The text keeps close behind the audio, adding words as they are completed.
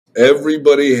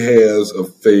Everybody has a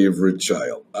favorite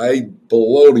child. I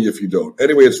baloney if you don't.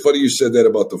 Anyway, it's funny you said that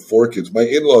about the four kids. My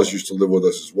in-laws used to live with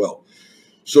us as well.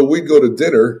 So we'd go to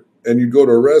dinner and you'd go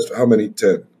to a restaurant. How many?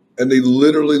 10. And they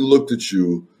literally looked at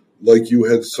you like you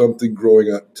had something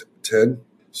growing up. 10.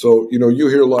 So, you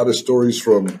hear a lot of stories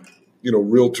from,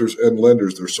 realtors and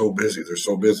lenders. They're so busy. They're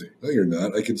so busy. No, you're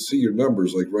not. I can see your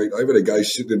numbers. Like, right. I've had a guy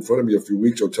sitting in front of me a few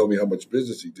weeks ago tell me how much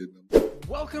business he did.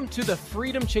 Welcome to the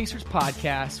Freedom Chasers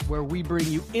podcast, where we bring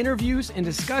you interviews and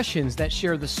discussions that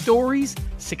share the stories,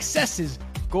 successes,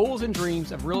 goals, and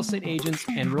dreams of real estate agents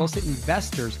and real estate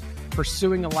investors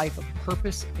pursuing a life of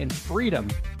purpose and freedom.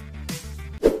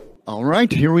 All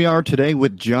right, here we are today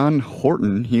with John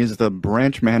Horton. He is the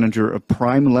branch manager of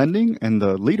Prime Lending and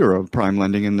the leader of Prime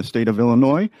Lending in the state of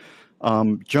Illinois.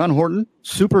 John Horton,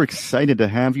 super excited to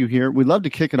have you here. We'd love to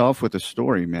kick it off with a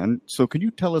story, man. So could you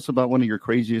tell us about one of your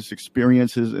craziest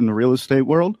experiences in the real estate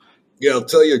world? Yeah, I'll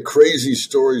tell you, crazy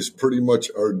stories pretty much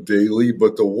are daily,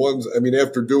 but the ones,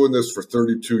 after doing this for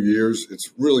 32 years,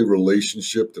 it's really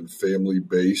relationship and family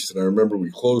based. And I remember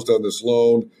we closed on this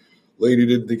loan. Lady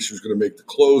didn't think she was going to make the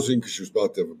closing because she was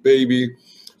about to have a baby.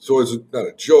 So it's not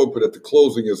a joke, but at the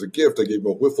closing as a gift, I gave him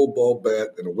a wiffle ball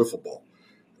bat and a wiffle ball.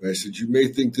 And I said, you may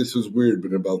think this is weird, but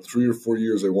in about 3 or 4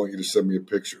 years, I want you to send me a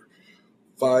picture.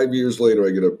 5 years later, I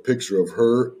get a picture of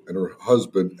her and her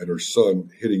husband and her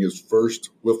son hitting his first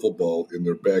wiffle ball in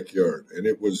their backyard. And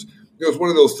it was one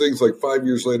of those things like 5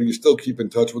 years later, you still keep in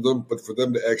touch with them, but for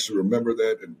them to actually remember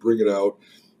that and bring it out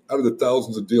of the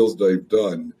thousands of deals that I've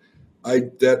done,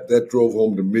 that drove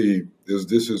home to me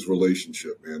this is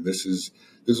relationship, man. This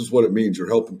is what it means. You're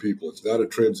helping people. It's not a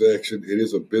transaction. It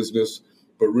is a business,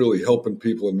 but really helping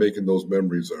people and making those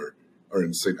memories are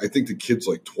insane. I think the kid's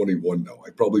like 21 now. I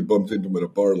probably bumped into him at a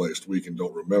bar last week and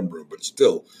don't remember him, but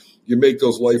still, you make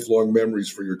those lifelong memories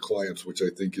for your clients, which I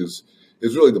think is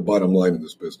really the bottom line in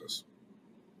this business.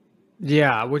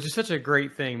 Yeah, which is such a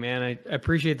great thing, man. I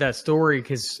appreciate that story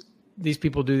because these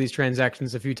people do these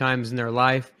transactions a few times in their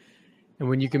life. And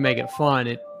when you can make it fun,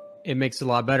 it makes it a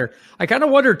lot better. I kind of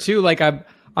wonder too, like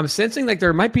I'm sensing like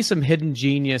there might be some hidden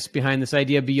genius behind this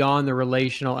idea beyond the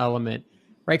relational element,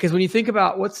 right? Because when you think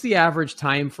about what's the average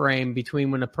time frame between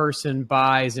when a person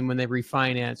buys and when they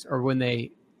refinance or when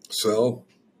they sell,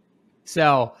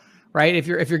 right? If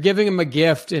you're giving them a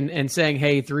gift and saying,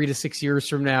 hey, 3 to 6 years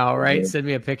from now, right? Yeah. Send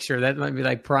me a picture. That might be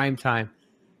like prime time.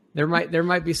 There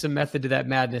might be some method to that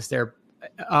madness there.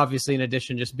 Obviously, in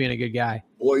addition, just being a good guy.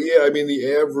 Well, yeah,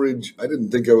 the average, I didn't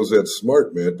think I was that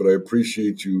smart, man, but I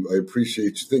appreciate you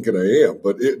thinking I am.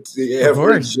 But it's the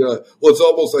average, it's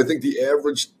almost, I think the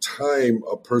average time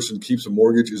a person keeps a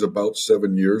mortgage is about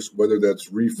 7 years, whether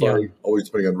that's refi, always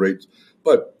depending on rates.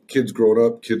 But kids growing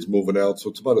up, kids moving out.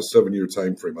 So it's about a 7-year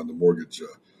time frame on the mortgage,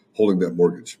 holding that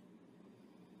mortgage.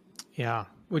 Yeah,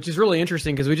 which is really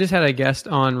interesting because we just had a guest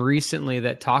on recently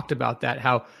that talked about that,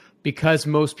 how because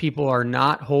most people are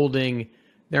not holding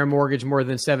their mortgage more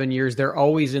than 7 years, they're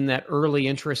always in that early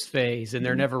interest phase and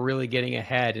they're never really getting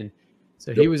ahead. And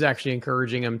so he was actually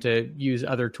encouraging them to use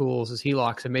other tools as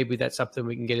HELOCs. And maybe that's something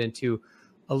we can get into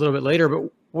a little bit later.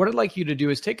 But what I'd like you to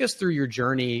do is take us through your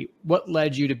journey. What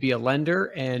led you to be a lender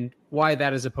and why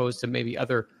that as opposed to maybe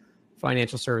other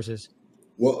financial services?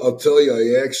 Well, I'll tell you,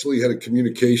 I actually had a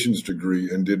communications degree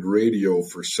and did radio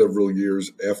for several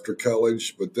years after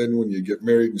college. But then when you get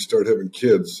married and start having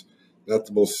kids, not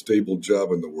the most stable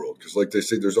job in the world. Because like they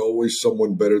say, there's always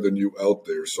someone better than you out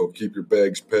there. So keep your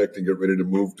bags packed and get ready to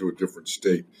move to a different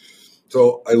state.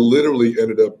 So I literally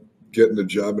ended up getting a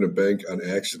job in a bank on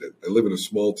accident. I live in a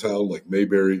small town like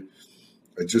Mayberry.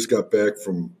 I just got back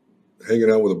from hanging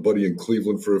out with a buddy in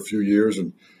Cleveland for a few years,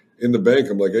 and in the bank,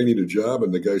 I'm like, I need a job.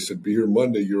 And the guy said, be here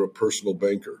Monday. You're a personal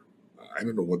banker. I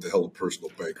don't know what the hell a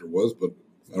personal banker was, but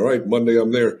all right, Monday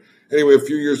I'm there. Anyway, a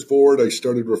few years forward, I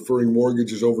started referring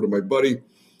mortgages over to my buddy.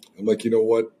 I'm like, you know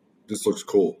what? This looks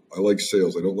cool. I like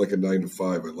sales. I don't like a 9 to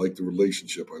 5. I like the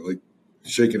relationship. I like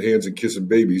shaking hands and kissing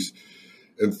babies.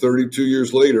 And 32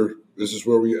 years later, this is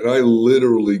where and I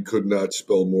literally could not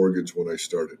spell mortgage when I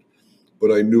started.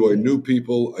 But I knew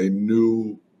people. I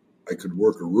knew I could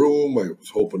work a room. I was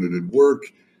hoping it'd work,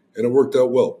 and it worked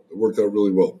out well. It worked out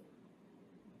really well.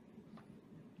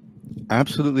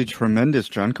 Absolutely tremendous,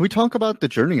 John. Can we talk about the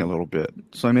journey a little bit?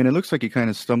 So, it looks like you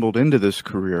kind of stumbled into this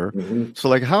career. Mm-hmm. So,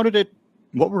 like,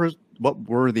 what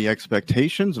were the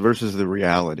expectations versus the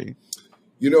reality?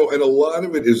 And a lot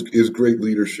of it is great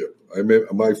leadership. I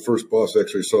met my first boss,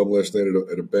 actually, I saw him last night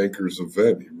at a banker's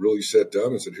event. He really sat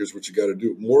down and said, here's what you got to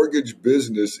do. Mortgage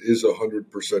business is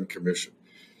 100% commission.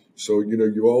 So, you're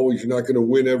not going to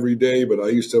win every day, but I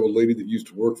used to have a lady that used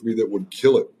to work for me that would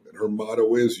kill it And her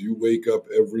motto is, you wake up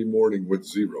every morning with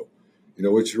zero.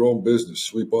 It's your own business.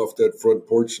 Sweep off that front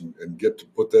porch and get to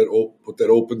put that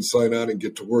open sign on and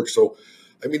get to work. So,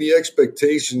 the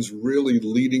expectations really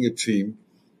leading a team,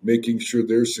 making sure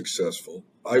they're successful.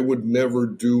 I would never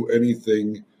do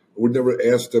anything. I would never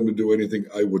ask them to do anything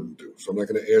I wouldn't do. So I'm not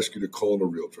going to ask you to call in a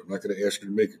realtor. I'm not going to ask you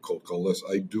to make a cold call unless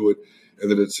I do it and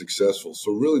that it's successful.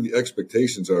 So really the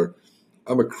expectations are,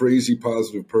 I'm a crazy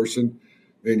positive person.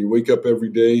 Man, you wake up every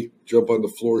day, jump on the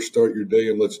floor, start your day,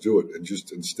 and let's do it.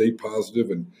 And stay positive.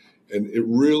 And it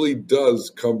really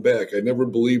does come back. I never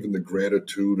believed in the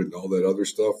gratitude and all that other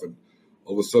stuff. And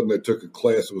all of a sudden I took a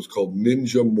class. It was called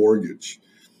Ninja Mortgage.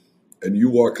 And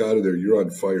you walk out of there, you're on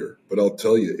fire. But I'll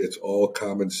tell you, it's all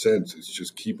common sense. It's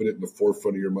just keeping it in the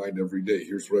forefront of your mind every day.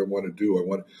 Here's what I want to do.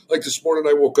 Like this morning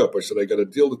I woke up. I said, I got a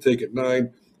deal to take at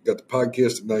 9, got the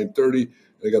podcast at 9:30,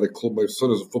 and I got my son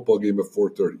has a football game at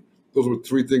 4:30. Those were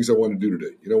 3 things I want to do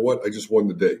today. You know what? I just won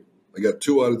the day. I got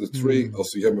 2 out of the 3. I'll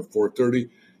see him at 4:30.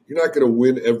 You're not going to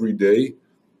win every day,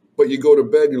 but you go to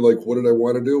bed, you're like, what did I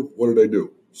want to do? What did I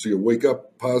do? So you wake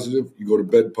up positive, you go to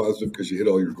bed positive because you hit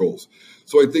all your goals.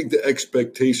 So I think the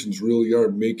expectations really are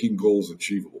making goals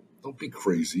achievable. Don't be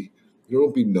crazy.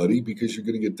 Don't be nutty because you're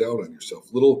going to get down on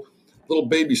yourself. Little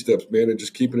baby steps, man, and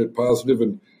just keeping it positive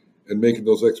and making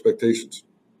those expectations.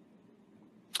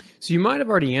 So you might have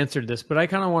already answered this, but I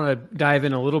kind of want to dive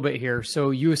in a little bit here.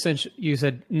 So you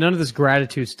said none of this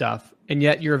gratitude stuff, and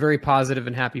yet you're a very positive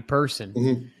and happy person.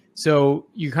 Mm-hmm. So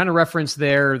you kind of referenced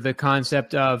there the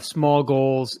concept of small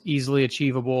goals, easily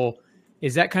achievable.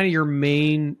 Is that kind of your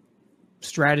main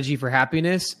strategy for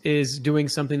happiness, is doing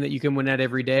something that you can win at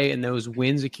every day and those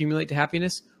wins accumulate to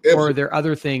happiness? Absolutely. Or are there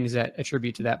other things that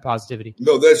attribute to that positivity?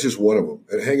 No, that's just one of them.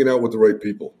 And hanging out with the right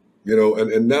people.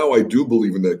 And now I do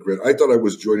believe in that grit. I thought I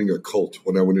was joining a cult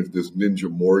when I went into this Ninja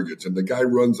Mortgage. And the guy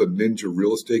runs a Ninja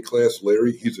real estate class,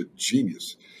 Larry. He's a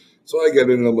genius. So I get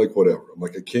in and I'm like, whatever. I'm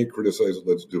like, I can't criticize it.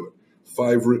 Let's do it.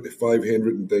 5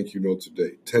 handwritten thank you notes a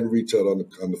day. 10 reach out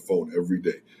on the phone every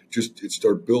day. Just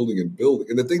start building and building.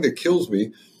 And the thing that kills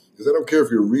me is I don't care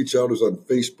if your reach out is on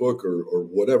Facebook or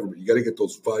whatever, but you got to get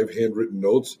those 5 handwritten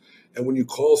notes. And when you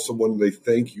call someone, they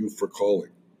thank you for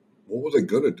calling. What was I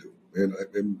going to do?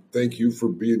 And thank you for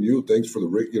being you. Thanks for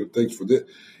thanks for this.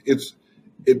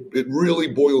 It really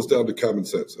boils down to common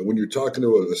sense. And when you're talking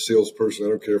to a salesperson, I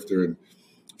don't care if they're in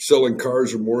selling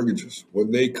cars or mortgages, when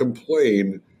they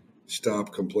complain,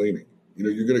 stop complaining.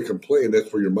 You're going to complain.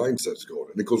 That's where your mindset's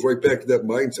going. And it goes right back to that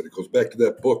mindset. It goes back to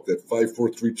that book, that 5, 4,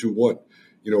 3, 2, 1,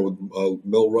 with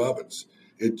Mel Robbins.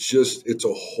 It's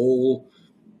a whole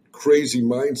crazy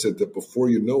mindset that before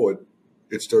you know it,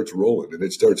 it starts rolling and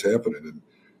it starts happening. And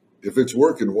if it's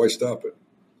working, why stop it?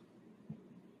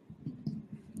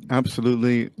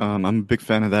 Absolutely. I'm a big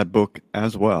fan of that book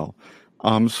as well.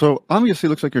 So obviously it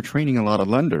looks like you're training a lot of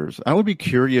lenders. I would be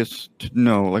curious to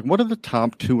know, what are the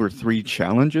top 2 or 3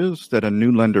 challenges that a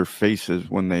new lender faces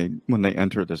when they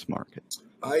enter this market?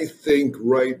 I think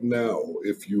right now,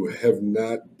 if you have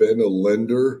not been a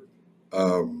lender,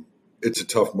 it's a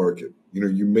tough market.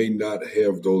 You may not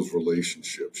have those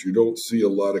relationships. You don't see a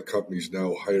lot of companies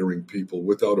now hiring people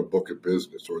without a book of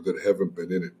business or that haven't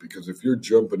been in it. Because if you're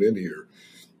jumping in here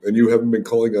and you haven't been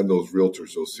calling on those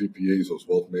realtors, those CPAs, those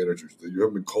wealth managers, that you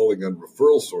haven't been calling on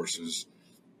referral sources,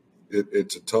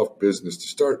 it's a tough business to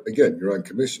start. Again, you're on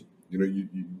commission.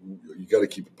 You got to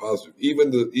keep it positive.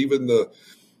 Even the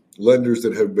lenders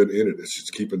that have been in it, it's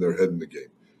just keeping their head in the game.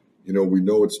 We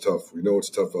know it's tough. We know it's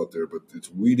tough out there, but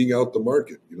it's weeding out the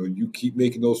market. You keep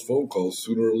making those phone calls.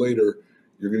 Sooner or later,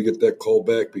 you're going to get that call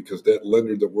back because that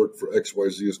lender that worked for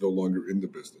XYZ is no longer in the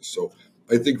business. So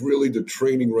I think really the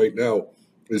training right now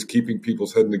is keeping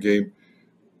people's head in the game,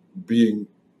 being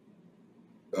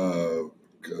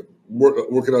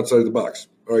working outside the box.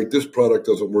 All right, this product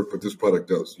doesn't work, but this product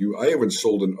does. I haven't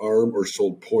sold an ARM or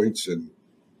sold points in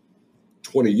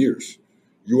 20 years.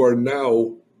 You are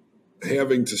now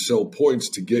having to sell points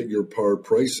to get your par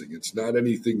pricing. It's not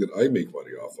anything that I make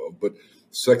money off of, but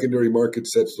secondary market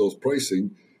sets those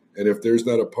pricing. And if there's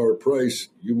not a par price,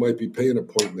 you might be paying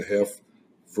 1.5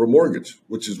 for a mortgage,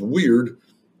 which is weird,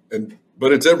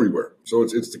 but it's everywhere. So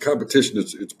it's the competition.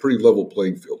 It's pretty level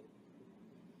playing field.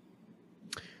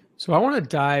 So I want to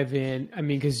dive in.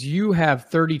 Because you have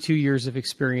 32 years of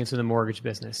experience in the mortgage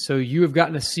business. So you have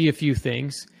gotten to see a few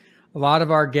things. A lot of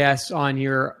our guests on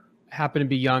here happen to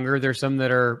be younger. There's some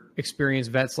that are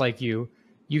experienced vets like you.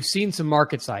 You've seen some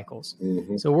market cycles.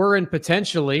 Mm-hmm. So we're in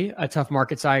potentially a tough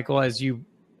market cycle, as you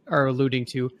are alluding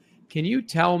to. Can you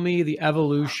tell me the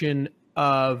evolution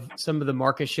of some of the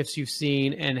market shifts you've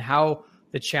seen and how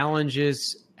the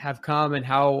challenges have come and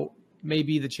how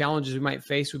maybe the challenges we might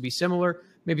face would be similar?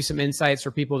 Maybe some insights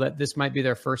for people that this might be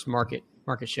their first market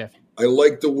shift. I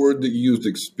like the word that you used,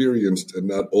 experienced and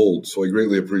not old, so I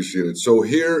greatly appreciate it. So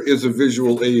here is a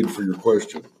visual aid for your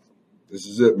question. This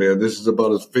is it, man. This is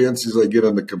about as fancy as I get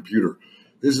on the computer.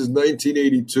 This is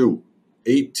 1982,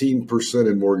 18%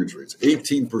 in mortgage rates,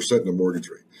 18% in the mortgage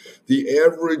rate. The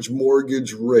average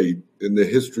mortgage rate in the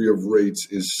history of rates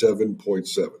is 7.7.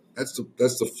 That's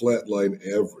the flat line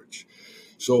average.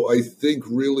 So I think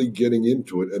really getting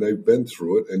into it, and I've been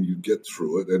through it, and you get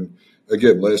through it. And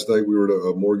again, last night we were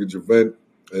at a mortgage event,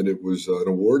 and it was an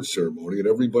award ceremony, and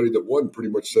everybody that won pretty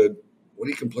much said, "What are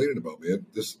you complaining about, man?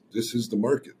 This is the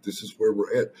market. This is where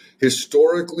we're at."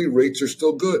 Historically, rates are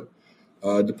still good,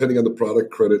 depending on the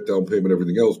product, credit, down payment,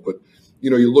 everything else. But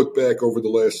you look back over the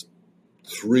last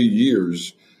 3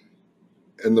 years,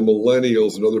 and the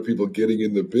millennials and other people getting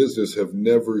in the business have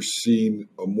never seen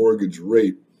a mortgage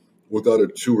rate without a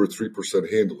 2 or 3%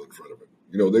 handle in front of it.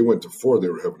 They went to 4, they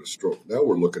were having a stroke. Now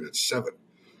we're looking at 7.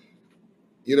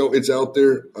 It's out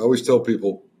there. I always tell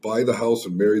people, buy the house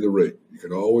and marry the rate. You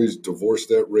can always divorce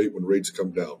that rate when rates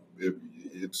come down. If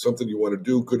it's something you want to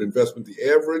do, good investment. The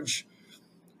average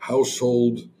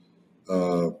household,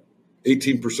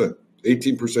 18%.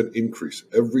 18% increase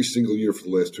every single year for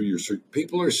the last 2 years. So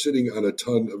people are sitting on a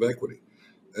ton of equity,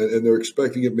 and they're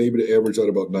expecting it maybe to average out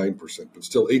about 9%, but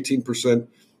still 18%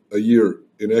 a year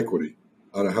in equity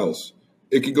on a house.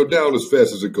 It can go down as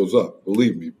fast as it goes up,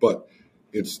 believe me, but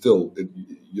it's still,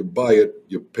 you buy it,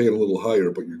 you're paying a little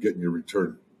higher, but you're getting your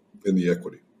return in the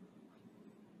equity.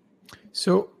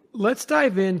 So let's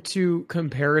dive into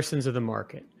comparisons of the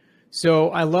market. So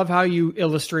I love how you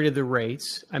illustrated the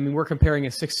rates. I mean, we're comparing a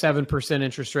 6-7%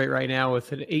 interest rate right now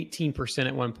with an 18%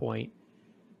 at one point.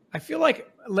 I feel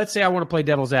like, let's say I want to play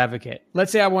devil's advocate.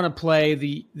 Let's say I want to play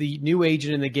the new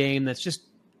agent in the game that's just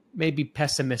maybe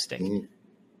pessimistic. Mm-hmm.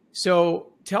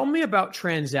 So tell me about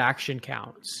transaction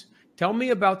counts. Tell me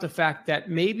about the fact that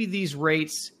maybe these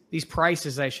rates, these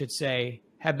prices, I should say,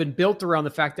 have been built around the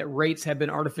fact that rates have been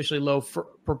artificially low for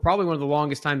probably one of the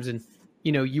longest times in,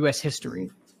 U.S. history.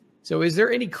 Mm-hmm. So is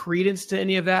there any credence to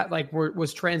any of that? Like,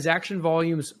 was transaction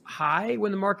volumes high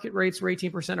when the market rates were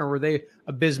 18%, or were they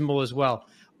abysmal as well?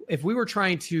 If we were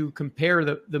trying to compare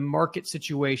the market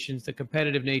situations, the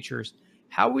competitive natures,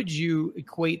 how would you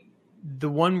equate the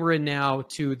one we're in now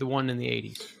to the one in the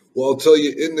 80s? Well, I'll tell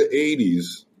you, in the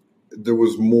 80s, there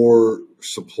was more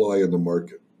supply in the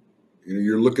market.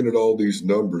 You're looking at all these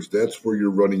numbers. That's where you're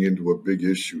running into a big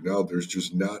issue. Now there's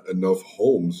just not enough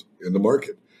homes in the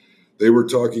market. They were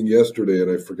talking yesterday, and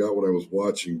I forgot what I was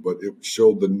watching, but it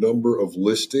showed the number of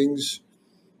listings,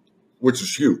 which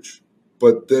is huge.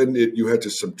 But then you had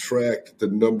to subtract the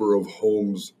number of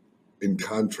homes in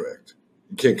contract.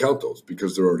 You can't count those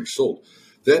because they're already sold.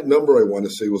 That number, I want to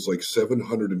say, was like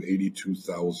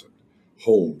 782,000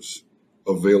 homes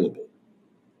available.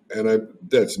 And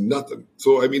that's nothing.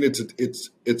 So, I mean, it's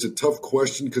a tough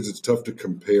question because it's tough to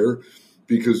compare,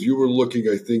 because you were looking,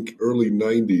 I think, early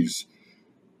 90s,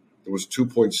 there was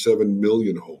 2.7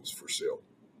 million homes for sale.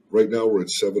 Right now we're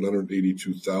at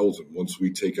 782,000 once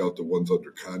we take out the ones under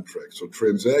contract. So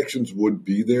transactions would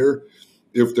be there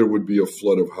if there would be a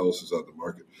flood of houses on the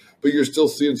market. But you're still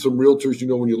seeing some realtors,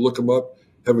 when you look them up,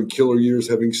 having killer years,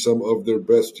 having some of their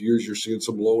best years. You're seeing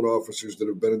some loan officers that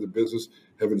have been in the business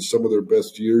having some of their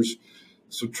best years.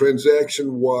 So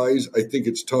transaction-wise, I think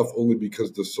it's tough only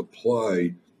because the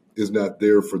supply is not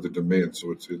there for the demand.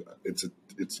 So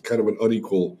it's kind of an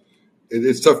unequal.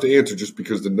 It's tough to answer just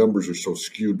because the numbers are so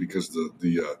skewed because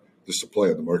the supply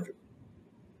on the market.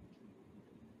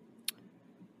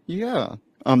 Yeah,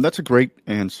 that's a great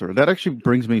answer. That actually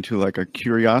brings me to like a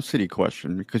curiosity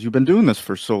question, because you've been doing this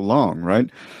for so long, right?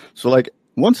 So like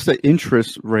once the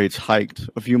interest rates hiked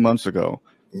a few months ago,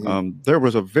 there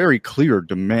was a very clear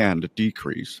demand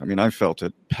decrease. I mean, I felt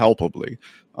it palpably.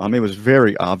 It was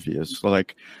very obvious. So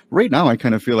like right now, I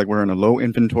kind of feel like we're in a low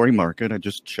inventory market. I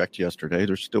just checked yesterday.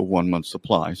 There's still 1 month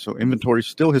supply. So inventory is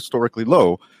still historically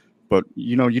low, but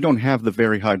you don't have the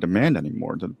very high demand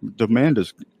anymore. The demand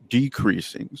is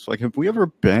decreasing. So like, have we ever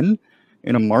been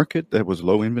in a market that was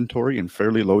low inventory and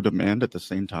fairly low demand at the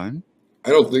same time? I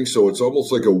don't think so. It's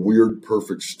almost like a weird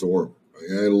perfect storm.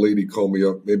 I had a lady call me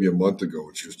up maybe a month ago,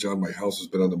 and she goes, "John, my house has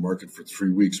been on the market for 3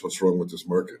 weeks. What's wrong with this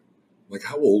market?" I'm like,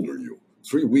 "How old are you?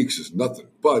 3 weeks is nothing."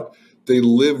 But they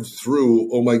lived through,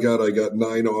 oh my God, I got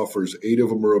 9 offers. 8 of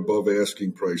them are above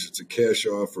asking price. It's a cash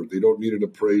offer. They don't need an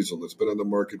appraisal. It's been on the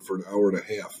market for an hour and a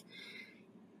half.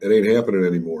 It ain't happening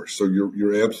anymore. So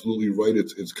you're absolutely right.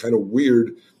 It's kind of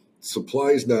weird.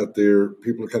 Supply's not there.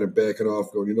 People are kind of backing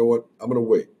off, going, "You know what? I'm going to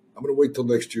wait. I'm going to wait till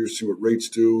next year, see what rates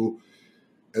do."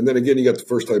 And then again, you got the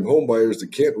first-time home buyers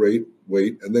that can't wait,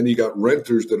 and then you got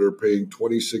renters that are paying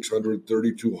 $2,600,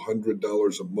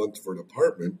 $3,200 a month for an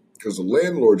apartment because the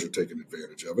landlords are taking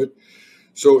advantage of it.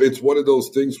 So it's one of those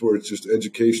things where it's just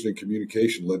education and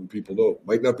communication, letting people know.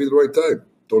 Might not be the right time.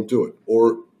 Don't do it.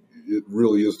 Or it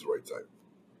really is the right time.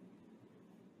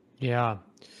 Yeah.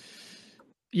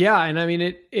 Yeah. And I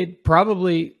mean, it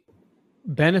probably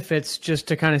benefits just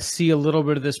to kind of see a little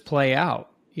bit of this play out.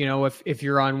 You know, if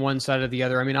you're on one side or the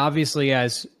other. I mean, obviously,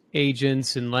 as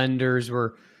agents and lenders,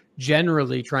 we're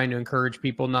generally trying to encourage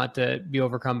people not to be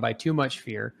overcome by too much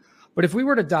fear. But if we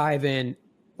were to dive in,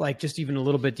 like just even a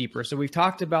little bit deeper. So we've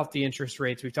talked about the interest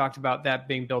rates. We've talked about that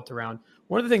being built around.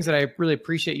 One of the things that I really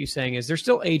appreciate you saying is there's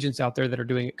still agents out there that are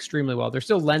doing extremely well. There's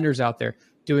still lenders out there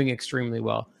doing extremely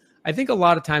well. I think a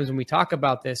lot of times when we talk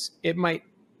about this, it might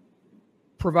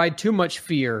provide too much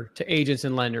fear to agents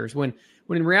and lenders when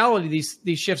in reality,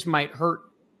 these shifts might hurt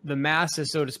the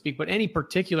masses, so to speak, but any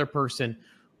particular person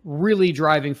really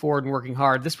driving forward and working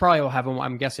hard, this probably will have,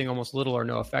 I'm guessing, almost little or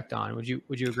no effect on. Would you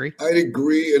agree? I'd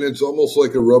agree, and it's almost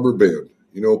like a rubber band.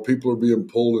 You know, people are being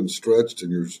pulled and stretched,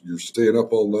 and you're staying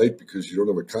up all night because you don't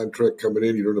have a contract coming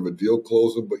in, you don't have a deal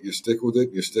closing, but you stick with it,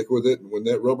 and when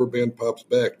that rubber band pops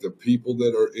back, the people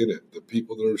that are in it, the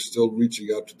people that are still reaching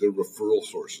out to their referral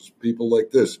sources, people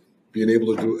like this, being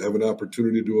able to have an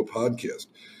opportunity to do a podcast.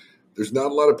 There's not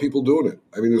a lot of people doing it.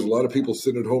 I mean, there's a lot of people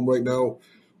sitting at home right now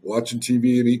watching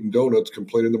TV and eating donuts,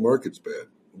 complaining the market's bad.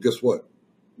 Well, guess what?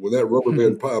 When that rubber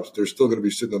band pops, they're still going to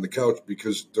be sitting on the couch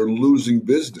because they're losing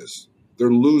business. They're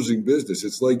losing business.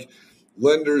 It's like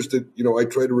lenders that, you know, I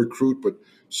try to recruit, but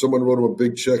someone wrote them a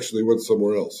big check, so they went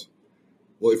somewhere else.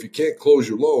 Well, if you can't close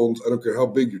your loans, I don't care how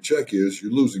big your check is,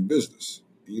 you're losing business.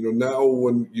 You know, now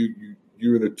when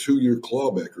you're in a 2-year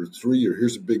clawback or 3-year,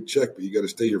 here's a big check, but you got to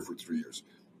stay here for 3 years.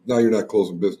 Now you're not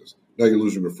closing business. Now you're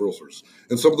losing referral sources.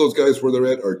 And some of those guys where they're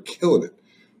at are killing it.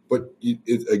 But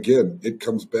it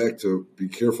comes back to be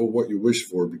careful what you wish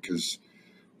for, because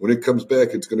when it comes back,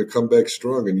 it's going to come back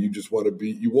strong. And you just want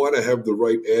to have the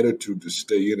right attitude to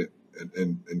stay in it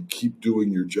and keep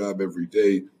doing your job every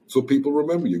day. So people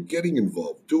remember you, getting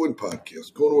involved, doing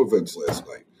podcasts, going to events last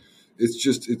night.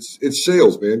 It's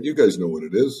sales, man. You guys know what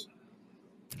it is.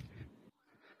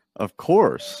 Of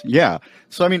course. Yeah.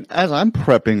 So, I mean, as I'm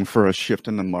prepping for a shift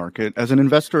in the market, as an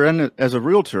investor and as a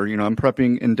realtor, you know, I'm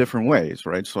prepping in different ways,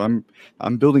 right? So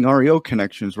I'm building REO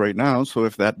connections right now. So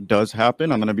if that does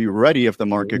happen, I'm going to be ready if the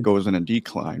market goes in a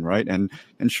decline, right? And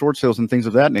short sales and things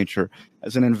of that nature.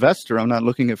 As an investor, I'm not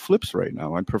looking at flips right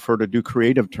now. I prefer to do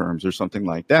creative terms or something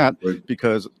like that, right?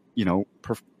 Because, you know,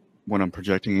 when I'm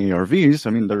projecting ARVs, I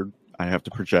mean, I have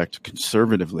to project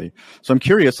conservatively. So I'm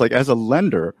curious, like as a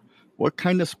lender, what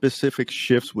kind of specific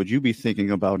shifts would you be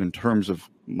thinking about in terms of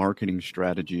marketing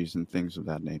strategies and things of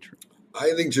that nature?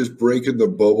 I think just breaking the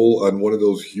bubble on one of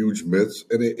those huge myths,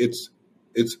 and it's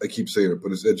I keep saying it,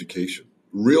 but it's education.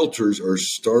 Realtors are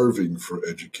starving for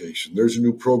education. There's a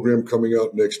new program coming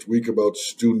out next week about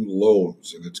student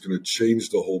loans, and it's going to change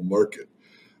the whole market.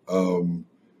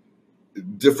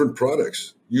 Different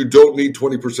products. You don't need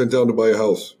 20% down to buy a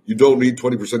house. You don't need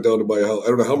 20% down to buy a house. I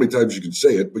don't know how many times you can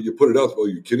say it, but you put it out. Oh, are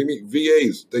you kidding me?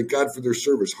 VAs, thank God for their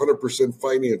service. 100%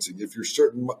 financing. If you're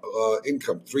certain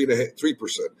income, 3%.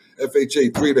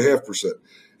 FHA, 3.5%.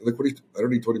 And like, I don't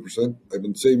need 20%. I've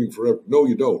been saving forever. No,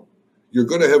 you don't. You're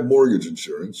going to have mortgage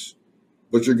insurance,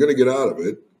 but you're going to get out of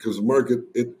it because the market,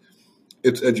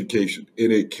 it's education,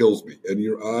 and it kills me. And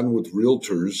you're on with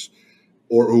realtors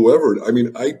or whoever. I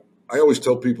mean, I always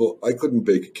tell people I couldn't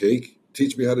bake a cake.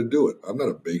 Teach me how to do it. I'm not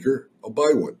a baker. I'll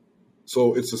buy one.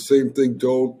 So it's the same thing.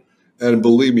 And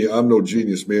believe me, I'm no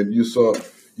genius, man. You saw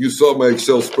my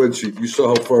Excel spreadsheet. You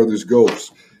saw how far this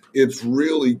goes. It's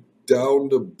really down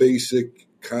to basic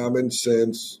common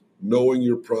sense, knowing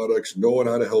your products, knowing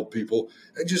how to help people,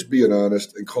 and just being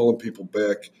honest and calling people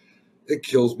back. It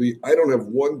kills me. I don't have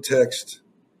one text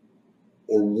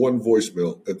or one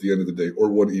voicemail at the end of the day or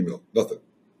one email. Nothing.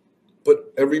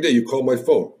 But every day you call my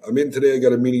phone. I'm in today. I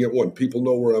got a meeting at 1. People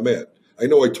know where I'm at. I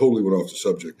know I totally went off the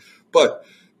subject, but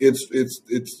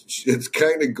it's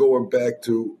kind of going back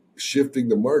to shifting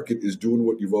the market is doing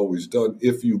what you've always done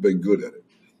if you've been good at it.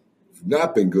 If you've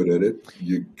not been good at it,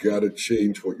 you got to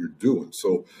change what you're doing.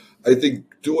 So I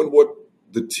think doing what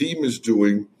the team is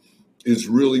doing is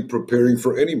really preparing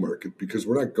for any market because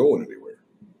we're not going anywhere.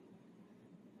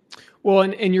 Well,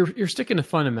 and you're sticking to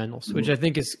fundamentals, which I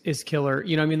think is killer.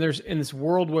 You know, I mean, there's in this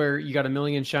world where you got a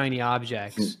million shiny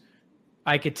objects.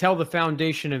 I could tell the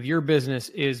foundation of your business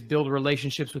is build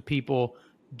relationships with people,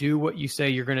 do what you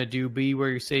say you're going to do, be where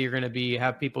you say you're going to be,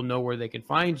 have people know where they can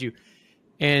find you.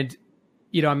 And,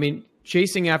 you know, I mean,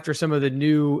 chasing after some of the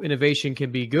new innovation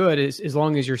can be good as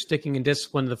long as you're sticking in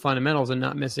discipline to the fundamentals and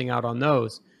not missing out on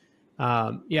those. So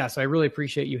I really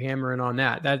appreciate you hammering on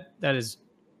that. That is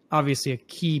obviously a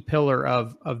key pillar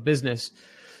of business.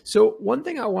 So one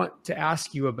thing I want to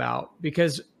ask you about,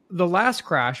 because the last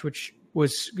crash, which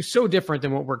was so different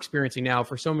than what we're experiencing now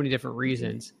for so many different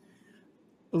reasons,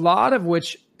 a lot of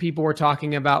which people were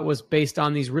talking about was based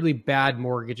on these really bad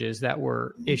mortgages that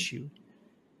were issued.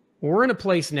 We're in a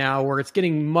place now where it's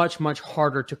getting much, much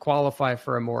harder to qualify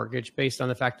for a mortgage based on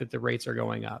the fact that the rates are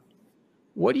going up.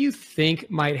 What do you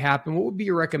think might happen? What would be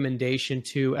your recommendation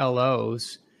to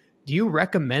LOs? Do you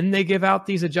recommend they give out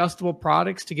these adjustable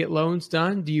products to get loans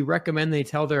done? Do you recommend they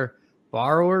tell their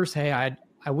borrowers, hey,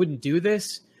 I wouldn't do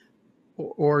this?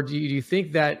 Or do you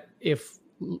think that if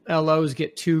LOs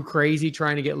get too crazy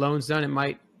trying to get loans done, it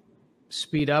might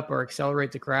speed up or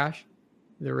accelerate the crash,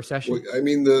 the recession? Well, I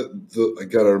mean, I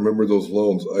got to remember those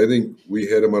loans. I think we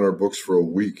had them on our books for a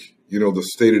week. The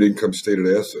stated income, stated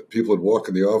asset. People would walk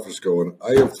in the office going,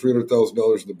 I have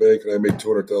 $300,000 in the bank and I make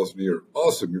 $200,000 a year.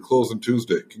 Awesome. You're closing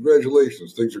Tuesday.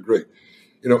 Congratulations. Things are great.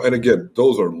 And again,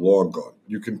 those are long gone.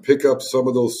 You can pick up some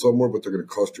of those somewhere, but they're going to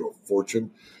cost you a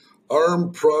fortune.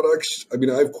 ARM products, I mean,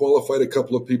 I've qualified a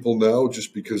couple of people now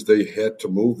just because they had to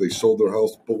move. They sold their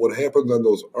house. But what happens on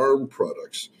those ARM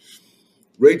products,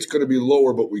 rate's going to be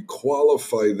lower, but we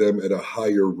qualify them at a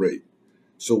higher rate.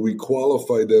 So we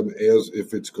qualify them as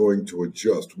if it's going to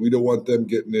adjust. We don't want them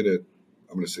getting in at,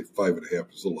 I'm going to say 5.5,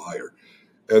 it's a little higher,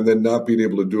 and then not being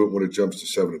able to do it when it jumps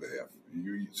to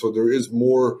 7.5. So there is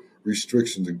more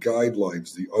restrictions and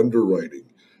guidelines. The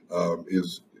underwriting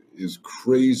is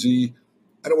crazy.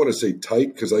 I don't want to say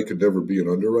tight because I could never be an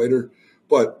underwriter,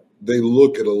 but they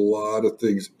look at a lot of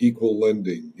things, equal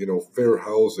lending, fair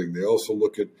housing. They also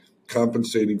look at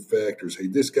compensating factors. Hey,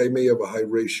 this guy may have a high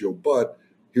ratio, but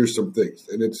here's some things.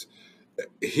 And it's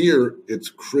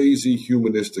crazy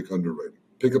humanistic underwriting.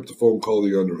 Pick up the phone, call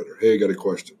the underwriter. Hey, I got a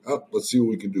question. Let's see what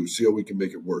we can do. See how we can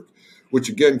make it work, which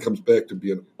again comes back to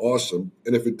being awesome.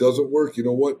 And if it doesn't work, you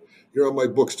know what? You're on my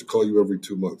books to call you every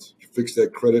 2 months. You fix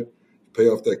that credit, pay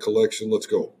off that collection. Let's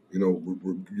go. You're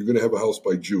going to have a house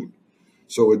by June.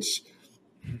 So it's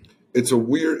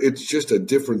just a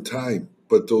different time.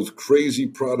 But those crazy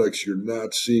products, you're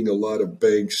not seeing a lot of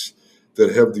banks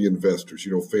that have the investors,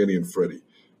 Fannie and Freddie,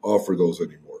 offer those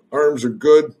anymore. ARMs are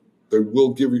good. They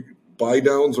will give you, buy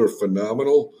downs are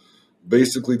phenomenal.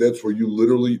 Basically, that's where you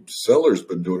literally, sellers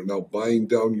been doing it now, buying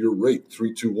down your rate,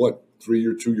 3-2-1,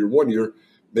 3-year, 2-year, 1 year,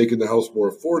 making the house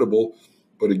more affordable.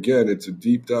 But again, it's a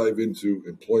deep dive into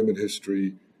employment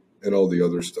history and all the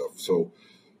other stuff. So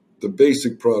the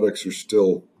basic products are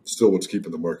still what's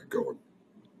keeping the market going.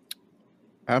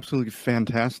 Absolutely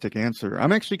fantastic answer.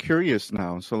 I'm actually curious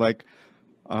now. So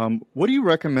what do you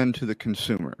recommend to the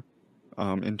consumer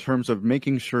in terms of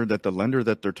making sure that the lender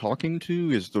that they're talking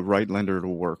to is the right lender to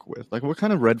work with? Like, what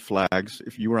kind of red flags,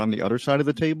 if you were on the other side of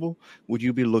the table, would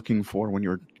you be looking for when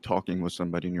you're talking with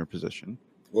somebody in your position?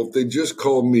 Well, if they just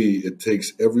call me, it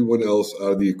takes everyone else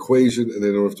out of the equation and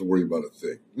they don't have to worry about a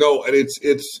thing. No, and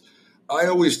I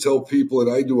always tell people, and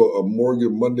I do a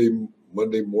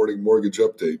Monday morning mortgage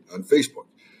update on Facebook.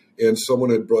 And someone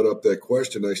had brought up that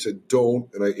question. I said,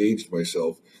 and I aged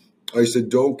myself. I said,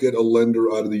 don't get a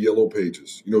lender out of the yellow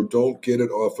pages. Don't get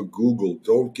it off of Google.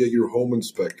 Don't get your home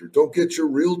inspector. Don't get your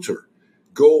realtor.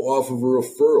 Go off of a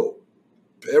referral.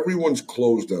 Everyone's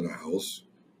closed on a house.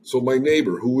 So my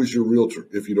neighbor, who was your realtor?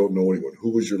 If you don't know anyone,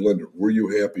 who was your lender? Were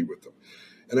you happy with them?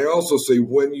 And I also say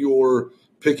when you're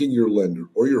picking your lender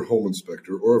or your home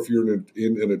inspector, or if you're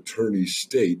in an attorney's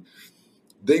state,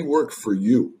 they work for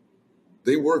you.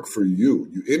 They work for you.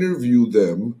 You interview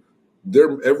them.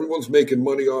 Everyone's making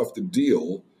money off the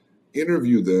deal.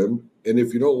 Interview them. And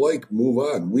if you don't move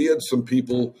on. We had some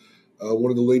people, one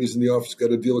of the ladies in the office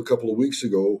got a deal a couple of weeks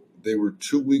ago. They were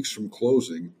 2 weeks from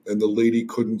closing, and the lady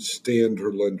couldn't stand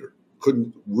her lender.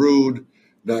 Rude,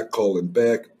 not calling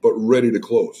back, but ready to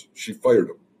close. She fired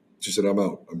him. She said, I'm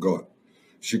out. I'm gone.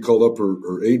 She called up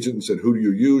her agent and said, who do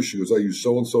you use? She goes, I use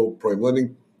so-and-so, Prime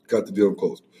Lending. Got the deal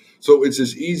closed. So it's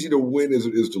as easy to win as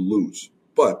it is to lose.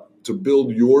 But to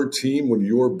build your team when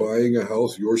you're buying a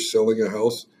house, you're selling a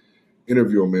house,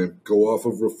 interview them, man. Go off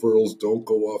of referrals. Don't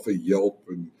go off of Yelp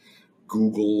and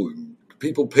Google. And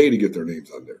people pay to get their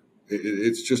names on there.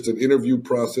 It's just an interview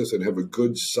process, and have a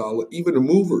good, solid, even the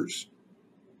movers.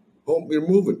 You're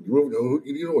moving.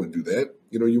 You don't want to do that.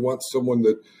 You want someone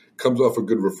that comes off a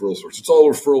good referral source. It's all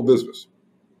a referral business.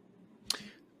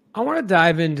 I want to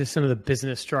dive into some of the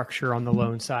business structure on the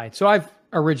loan side. So I've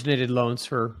originated loans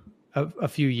for a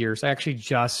few years. I actually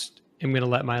just am going to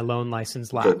let my loan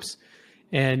license lapse.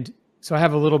 Good. And So I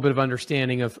have a little bit of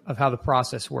understanding of how the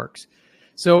process works.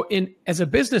 So as a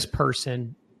business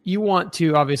person, you want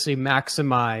to obviously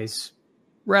maximize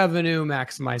revenue,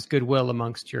 maximize goodwill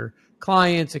amongst your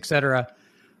clients, et cetera.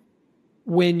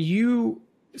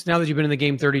 So now that you've been in the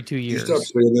game 32 years, stop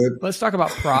saying that. Let's talk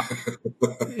about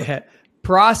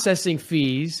processing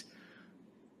fees.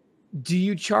 Do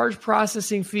you charge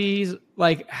processing fees?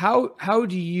 Like how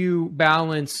do you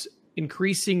balance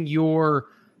increasing your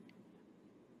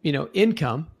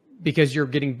income because you're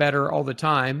getting better all the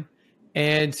time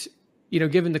and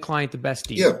giving the client the best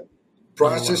deal? Yeah.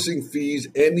 Processing fees,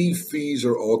 any fees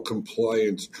are all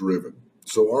compliance driven.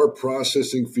 So our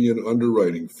processing fee and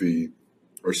underwriting fee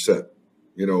are set.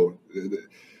 The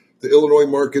Illinois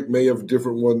market may have a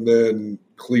different one than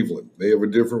Cleveland. They have a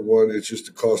different one. It's just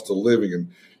the cost of living.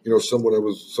 And, someone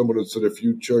had said if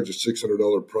you charge a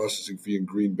 $600 processing fee in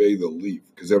Green Bay, they'll leave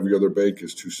because every other bank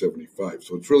is $275.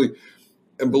 So it's really,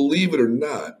 and believe it or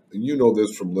not, and you know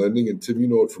this from lending, and Tim, you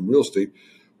know it from real estate,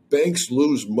 banks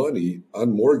lose money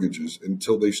on mortgages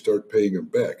until they start paying them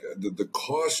back. The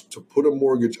cost to put a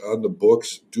mortgage on the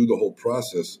books, do the whole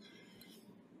process,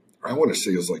 I want to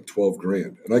say is like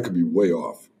 $12,000, and I could be way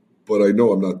off, but I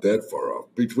know I'm not that far off.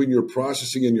 Between your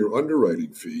processing and your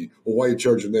underwriting fee, well, why are you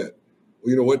charging that? Well,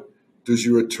 you know what? Does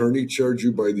your attorney charge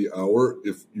you by the hour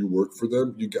if you work for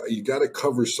them? You got to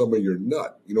cover some of your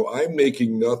nut. I'm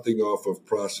making nothing off of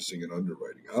processing and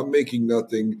underwriting. I'm making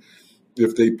nothing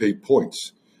if they pay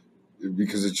points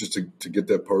because it's just to get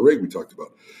that par rate we talked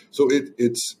about. So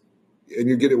it's and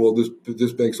you're getting, well,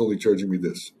 this bank's only charging me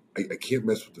this. I can't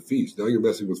mess with the fees. Now you're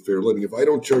messing with fair lending. If I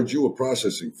don't charge you a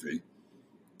processing fee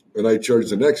and I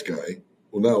charge the next guy,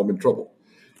 well, now I'm in trouble.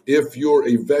 If you're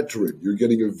a veteran, you're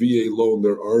getting a VA loan,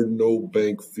 there are no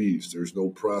bank fees. There's no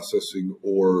processing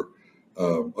or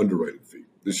underwriting fee.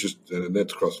 It's just, and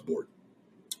that's across the board.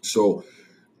 So,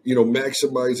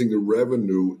 maximizing the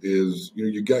revenue is,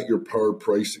 you got your par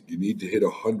pricing. You need to hit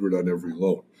 100 on every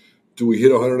loan. Do we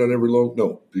hit 100 on every loan?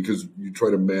 No, because you try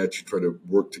to match, you try to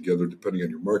work together depending on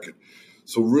your market.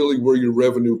 So really where your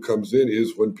revenue comes in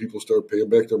is when people start paying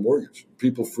back their mortgage.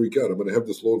 People freak out. I'm going to have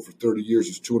this loan for 30 years.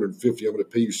 It's $250. I'm going to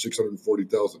pay you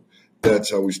 $640,000.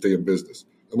 That's how we stay in business.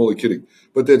 I'm only kidding.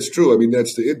 But that's true. I mean,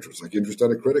 that's the interest, like interest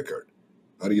on a credit card.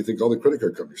 How do you think all the credit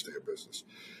card companies stay in business?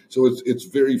 So it's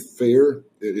very fair.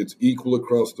 It's equal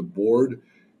across the board.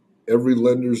 Every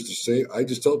lender's the same. I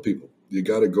just tell people, you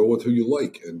got to go with who you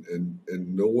like. And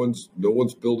no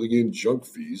one's building in junk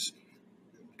fees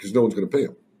because no one's going to pay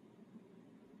them.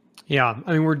 Yeah,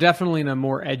 I mean, we're definitely in a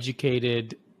more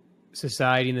educated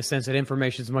society in the sense that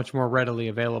information is much more readily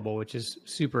available, which is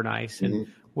super nice. And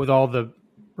with all the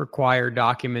required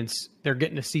documents, they're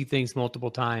getting to see things multiple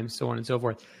times, so on and so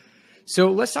forth.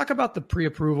 So let's talk about the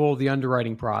pre-approval, the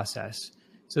underwriting process.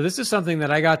 So this is something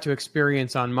that I got to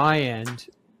experience on my end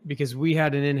because we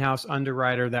had an in-house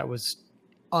underwriter that was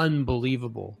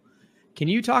unbelievable. Can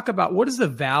you talk about what is the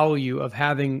value of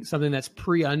having something that's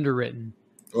pre-underwritten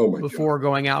before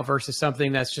going out versus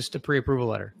something that's just a pre-approval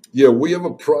letter? Yeah, we have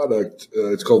a product.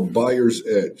 It's called Buyer's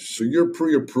Edge. So your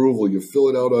pre-approval, you fill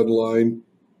it out online.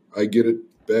 I get it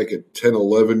back at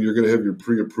 10:11. You're going to have your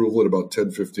pre-approval at about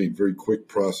 10:15. Very quick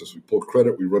process. We pull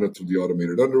credit. We run it through the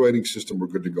automated underwriting system. We're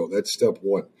good to go. That's step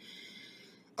one.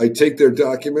 I take their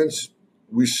documents.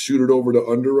 We shoot it over to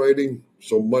underwriting.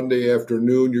 So Monday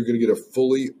afternoon, you're going to get a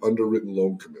fully underwritten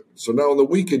loan commitment. So now on the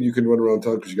weekend, you can run around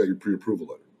town because you got your pre-approval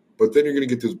letter. But then you're going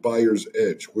to get this Buyer's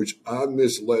Edge, which on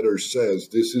this letter says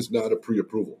this is not a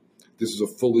pre-approval. This is a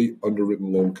fully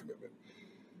underwritten loan commitment.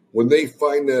 When they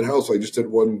find that house, I just had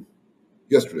one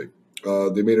yesterday.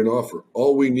 They made an offer.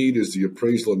 All we need is the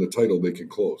appraisal and the title. They can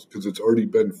close because it's already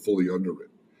been fully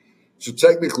underwritten. So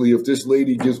technically, if this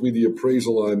lady gives me the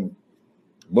appraisal on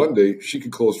Monday, she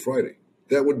could close Friday.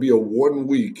 That would be a 1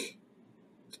 week,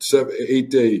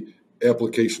 8-day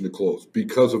application to close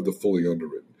because of the fully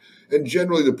underwritten. And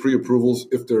generally the pre-approvals,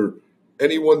 if they're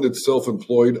anyone that's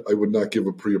self-employed, I would not give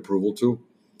a pre-approval to,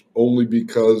 only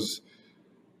because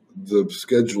the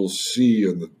Schedule C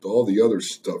and all the other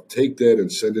stuff, take that and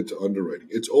send it to underwriting.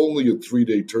 It's only a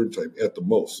 3-day turn time at the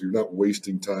most, so you're not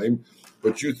wasting time.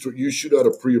 But you shoot out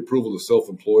a pre-approval to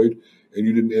self-employed and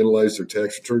you didn't analyze their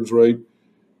tax returns right,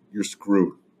 you're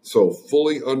screwed. So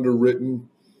fully underwritten,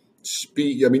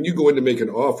 speed. I mean, you go in to make an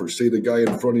offer. Say the guy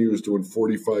in front of you is doing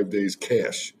 45 days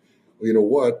cash. Well, you know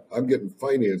what? I'm getting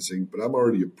financing, but I'm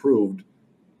already approved.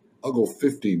 I'll go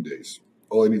 15 days.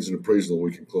 All I need is an appraisal and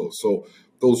we can close. So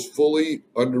those fully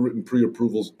underwritten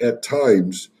pre-approvals at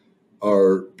times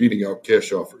are beating out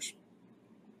cash offers.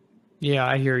 Yeah,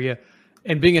 I hear you.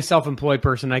 And being a self-employed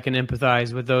person, I can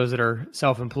empathize with those that are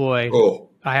self-employed. Oh,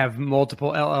 I have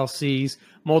multiple LLCs,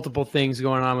 multiple things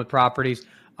going on with properties.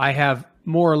 I have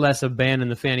more or less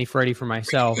abandoned the Fannie Freddie for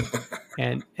myself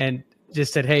and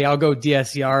just said, hey, I'll go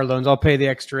DSCR loans. I'll pay the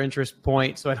extra interest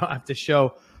point so I don't have to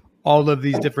show all of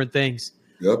these different things.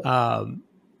 Yep.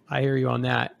 I hear you on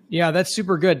that. Yeah, that's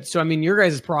super good. So, I mean, your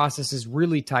guys' process is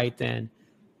really tight then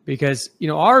because,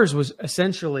 ours was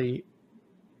essentially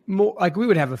more like we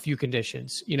would have a few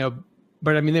conditions,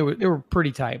 but I mean, they were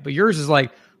pretty tight. But yours is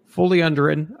like fully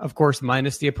underwritten, of course,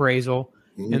 minus the appraisal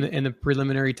and the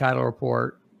preliminary title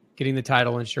report, getting the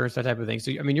title insurance, that type of thing.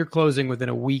 So, I mean, you're closing within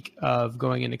a week of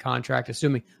going into contract,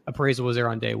 assuming appraisal was there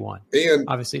on day one. And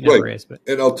obviously it never is. But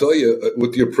and I'll tell you,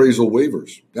 with the appraisal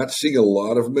waivers, not seeing a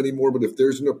lot of them anymore, but if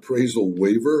there's an appraisal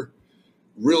waiver,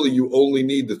 really you only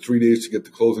need the 3 days to get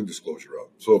the closing disclosure out.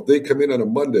 So if they come in on a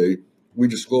Monday, we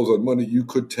disclose on Monday, you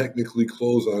could technically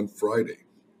close on Friday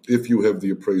if you have the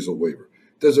appraisal waiver.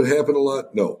 Does it happen a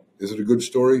lot? No. Is it a good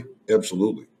story?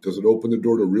 Absolutely. Does it open the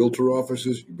door to realtor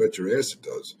offices? You bet your ass it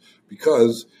does.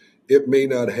 Because it may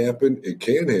not happen. It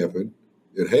can happen.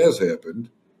 It has happened.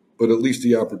 But at least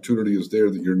the opportunity is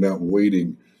there that you're not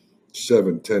waiting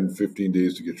 7, 10, 15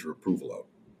 days to get your approval out.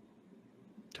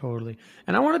 Totally.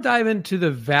 And I want to dive into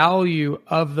the value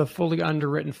of the fully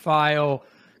underwritten file.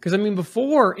 Because, I mean,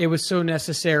 before it was so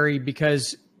necessary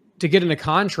because to get in a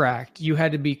contract, you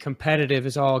had to be competitive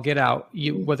as all get out,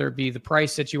 whether it be the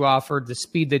price that you offered, the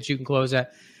speed that you can close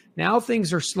at. Now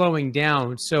things are slowing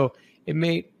down. So it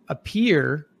may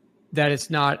appear that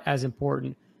it's not as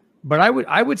important. But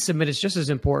I would submit it's just as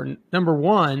important. Number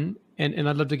one, and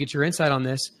I'd love to get your insight on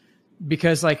this,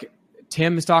 because like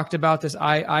Tim has talked about this,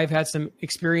 I've had some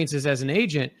experiences as an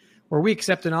agent where we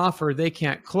accept an offer, they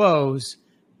can't close.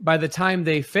 By the time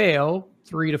they fail,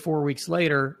 3 to 4 weeks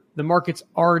later, the market's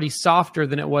already softer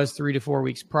than it was 3 to 4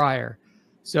 weeks prior.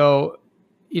 So,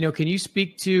 can you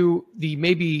speak to the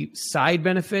maybe side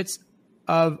benefits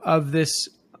of this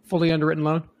fully underwritten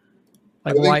loan?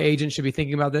 Like why agents should be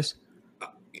thinking about this?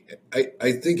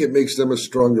 I think it makes them a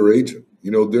stronger agent.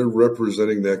 They're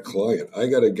representing that client. I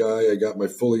got a guy, I got my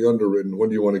fully underwritten. When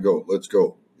do you want to go? Let's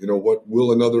go. You know what?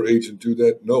 Will another agent do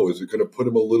that? No. Is it going to put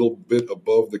him a little bit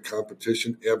above the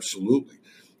competition? Absolutely.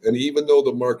 And even though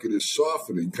the market is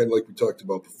softening, kind of like we talked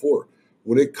about before,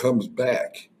 when it comes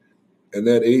back and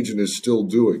that agent is still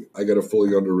doing, I got a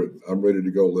fully underwritten, I'm ready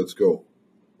to go, let's go.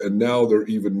 And now they're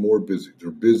even more busy. They're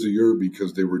busier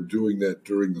because they were doing that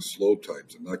during the slow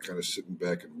times and not kind of sitting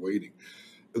back and waiting.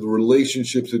 The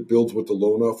relationships it builds with the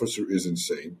loan officer is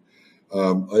insane.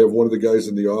 I have one of the guys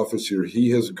in the office here.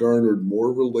 He has garnered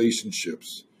more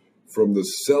relationships from the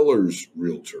seller's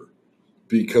realtor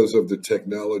because of the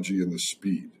technology and the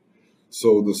speed.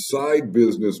 So the side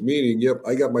business, meaning, yep,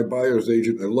 I got my buyer's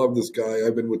agent. I love this guy.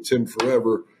 I've been with Tim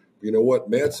forever. You know what?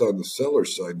 Matt's on the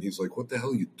seller's side, and he's like, what the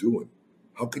hell are you doing?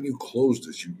 How can you close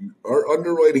this? Our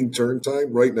underwriting turn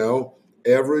time right now,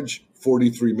 average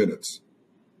 43 minutes.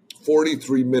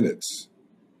 43 minutes.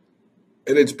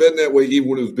 And it's been that way even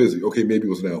when it was busy. Okay, maybe it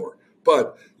was an hour.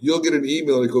 But you'll get an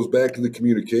email and it goes back to the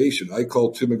communication. I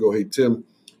call Tim and go, hey, Tim,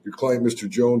 your client, Mr.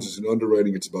 Jones, is in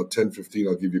underwriting. It's about 10:15.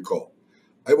 I'll give you a call.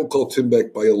 I will call Tim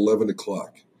back by 11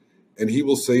 o'clock. And he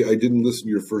will say, I didn't listen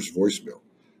to your first voicemail.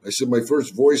 I said, my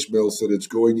first voicemail said it's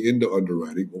going into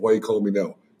underwriting. Well, why are you calling me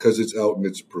now? Because it's out and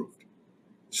it's approved.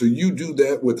 So you do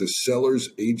that with a seller's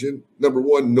agent. Number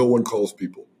one, no one calls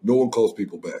people. No one calls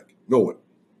people back. No one.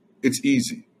 It's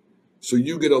easy. So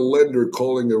you get a lender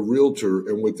calling a realtor,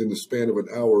 and within the span of an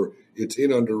hour, it's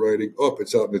in underwriting.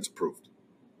 It's out and it's approved.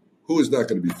 Who is not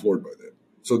going to be floored by that?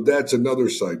 So that's another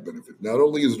side benefit. Not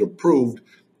only is it approved,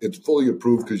 it's fully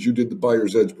approved because you did the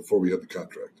buyer's edge before we had the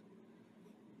contract.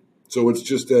 So it's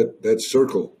just that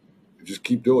circle. You just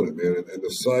keep doing it, man. And the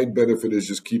side benefit is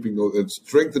just keeping those and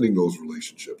strengthening those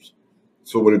relationships.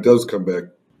 So when it does come back,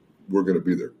 we're going to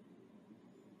be there.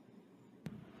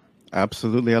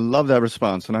 Absolutely. I love that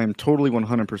response. And I am totally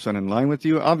 100% in line with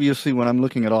you. Obviously, when I'm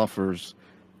looking at offers,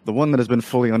 the one that has been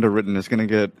fully underwritten is going to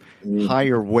get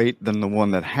higher weight than the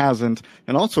one that hasn't.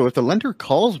 And also, if the lender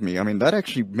calls me, I mean, that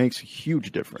actually makes a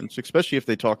huge difference, especially if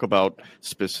they talk about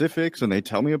specifics and they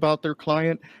tell me about their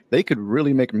client. They could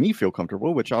really make me feel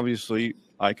comfortable, which obviously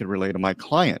I could relay to my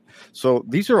client. So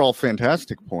these are all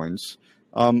fantastic points.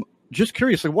 Just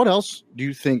curiously, what else do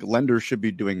you think lenders should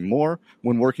be doing more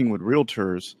when working with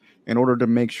realtors in order to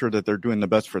make sure that they're doing the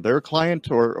best for their client,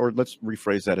 or let's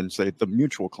rephrase that and say the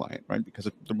mutual client, right? Because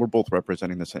we're both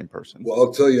representing the same person. Well,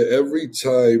 I'll tell you, every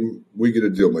time we get a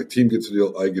deal, my team gets a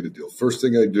deal, I get a deal. First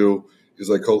thing I do is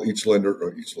I call each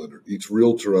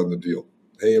realtor on the deal.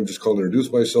 Hey, I'm just calling to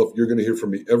introduce myself. You're going to hear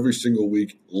from me every single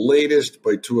week, latest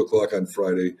by 2 o'clock on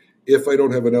Friday. If I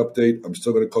don't have an update, I'm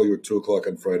still going to call you at 2 o'clock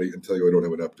on Friday and tell you I don't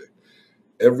have an update.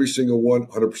 Every single one,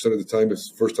 100% of the time,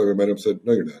 it's the first time I met him, said,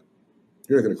 no, you're not.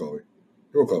 You're not going to call me.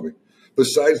 You won't call me.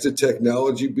 Besides the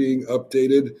technology being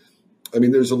updated, I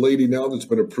mean, there's a lady now that's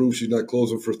been approved. She's not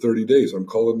closing for 30 days. I'm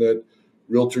calling that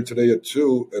realtor today at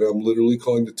 2, and I'm literally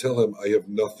calling to tell him I have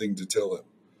nothing to tell him.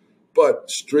 But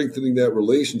strengthening that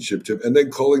relationship, Tim, and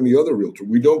then calling the other realtor.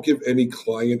 We don't give any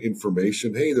client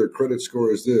information. Hey, their credit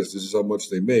score is this. This is how much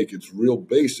they make. It's real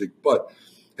basic. But,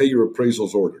 hey, your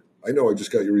appraisal's ordered. I know I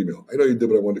just got your email. I know you did,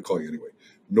 but I wanted to call you anyway.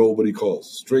 Nobody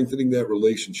calls. Strengthening that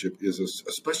relationship is,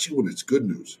 especially when it's good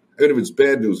news. I mean, if it's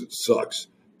bad news, it sucks.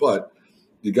 But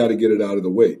you got to get it out of the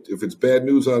way. If it's bad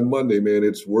news on Monday, man,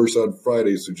 it's worse on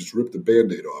Friday, so just rip the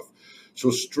Band-Aid off.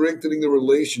 So strengthening the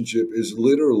relationship is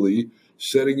literally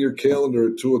setting your calendar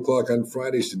at 2 o'clock on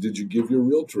Friday. So did you give your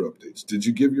realtor updates? Did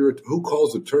you give who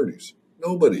calls attorneys?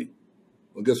 Nobody.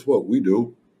 Well, guess what? We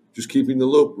do. Just keeping the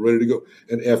loop, ready to go.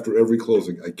 And after every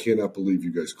closing, I cannot believe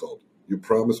you guys called. You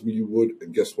promised me you would,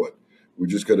 and guess what? We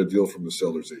just got a deal from the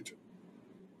seller's agent.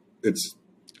 It's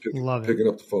picking up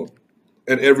the phone.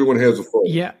 And everyone has a phone.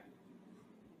 Yeah.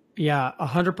 Yeah,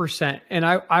 100%. And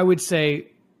I would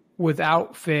say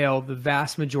without fail, the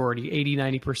vast majority, 80,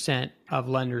 90% of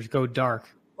lenders go dark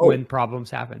when problems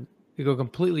happen. They go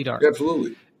completely dark.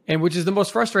 Absolutely. And which is the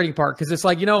most frustrating part, because it's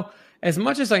like, as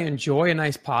much as I enjoy a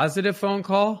nice positive phone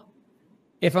call,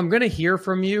 if I'm going to hear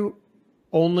from you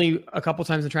only a couple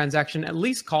times in the transaction, at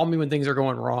least call me when things are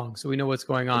going wrong so we know what's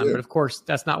going on. Yeah. But of course,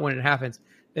 that's not when it happens.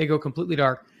 They go completely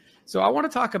dark. So I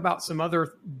want to talk about some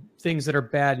other things that are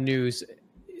bad news.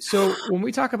 So when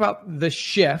we talk about the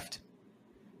shift,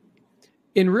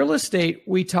 in real estate,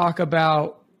 we talk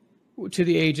about to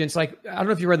the agents, like, I don't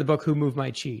know if you read the book, Who Moved My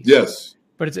Cheese? Yes.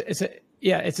 But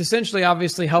it's essentially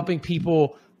obviously helping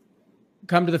people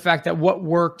come to the fact that what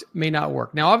worked may not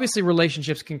work. Now, obviously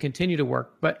relationships can continue to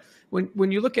work, but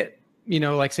when you look at,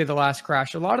 like say the last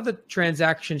crash, a lot of the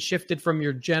transactions shifted from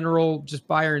your general just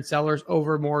buyer and sellers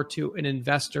over more to an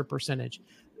investor percentage.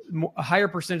 A higher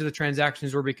percentage of the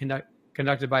transactions were being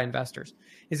conducted by investors.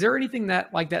 Is there anything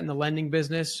like that in the lending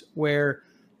business where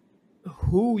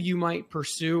who you might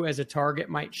pursue as a target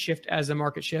might shift as the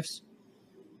market shifts?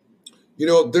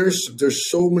 There's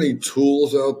so many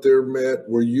tools out there, Matt,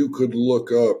 where you could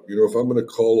look up, if I'm going to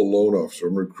call a loan officer,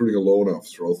 I'm recruiting a loan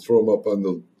officer, I'll throw them up on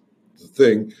the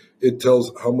thing. It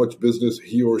tells how much business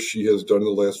he or she has done in the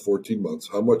last 14 months,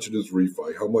 how much it is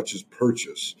refi, how much is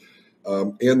purchase,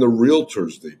 and the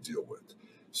realtors they deal with.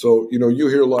 So, you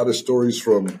hear a lot of stories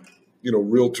from,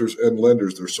 realtors and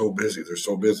lenders. They're so busy.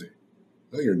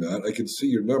 No, you're not. I can see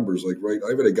your numbers. Right.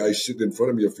 I've had a guy sitting in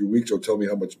front of me a few weeks ago tell me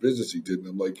how much business he did. And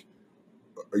I'm like,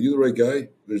 are you the right guy?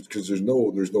 Because there's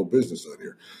no business on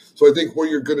here. So I think where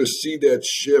you're going to see that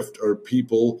shift are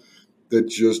people that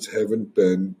just haven't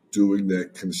been doing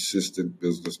that consistent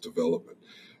business development.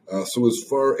 So as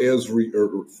far as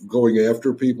going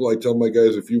after people, I tell my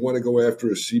guys, if you want to go after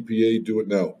a CPA, do it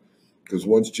now. Because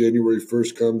once January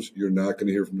 1st comes, you're not going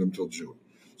to hear from them until June.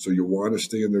 So you want to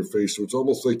stay in their face. So it's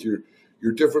almost like your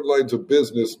different lines of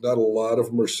business, not a lot of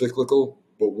them are cyclical.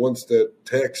 But once that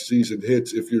tax season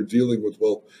hits, if you're dealing with,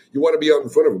 you want to be out in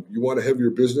front of them. You want to have your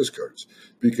business cards.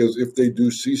 Because if they do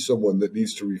see someone that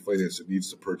needs to refinance, that needs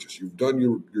to purchase, you've done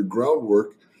your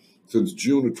groundwork since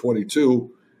June of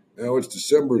 22. Now it's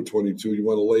December of 22. You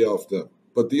want to lay off them.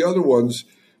 But the other ones,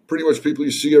 pretty much people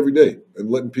you see every day and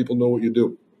letting people know what you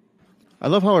do. I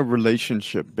love how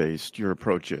relationship-based your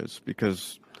approach is,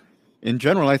 because in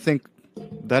general, I think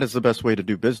that is the best way to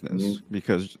do business,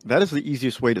 because that is the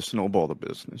easiest way to snowball the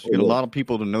business. You get a lot of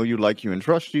people to know you, like you, and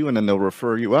trust you, and then they'll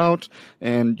refer you out.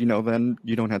 And, then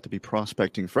you don't have to be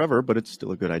prospecting forever, but it's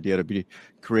still a good idea to be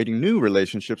creating new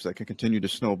relationships that can continue to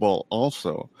snowball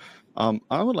also.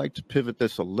 I would like to pivot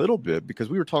this a little bit, because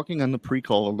we were talking on the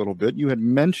pre-call a little bit. You had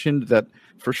mentioned that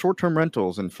for short-term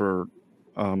rentals and for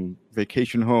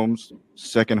vacation homes,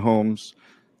 second homes,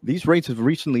 these rates have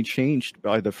recently changed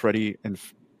by the Freddie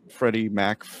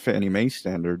Mac Fannie Mae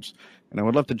standards, and I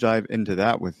would love to dive into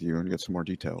that with you and get some more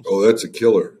details. Oh, that's a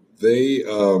killer. They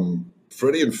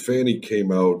Freddie and Fannie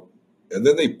came out, and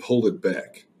then they pulled it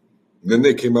back, and then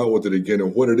they came out with it again.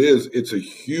 And what it is, it's a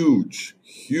huge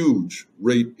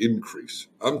rate increase.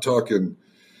 I'm talking,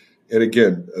 and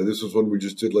again, this is one we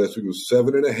just did last week. It was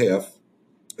 7.5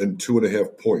 and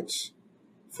 2.5 points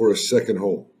for a second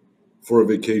home, for a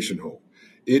vacation home.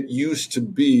 It used to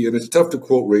be, and it's tough to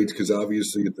quote rates because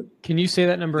obviously Can you say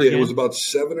that number again? It was about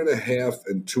 7.5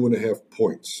 and 2.5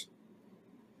 points.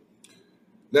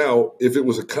 Now, if it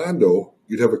was a condo,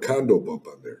 you'd have a condo bump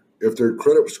on there. If their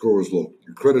credit score was low,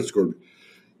 your credit score.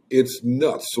 It's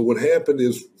nuts. So what happened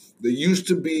is they used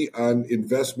to be on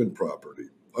investment property,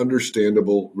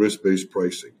 understandable risk-based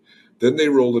pricing. Then they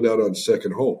rolled it out on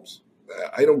second homes.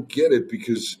 I don't get it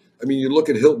because, I mean, you look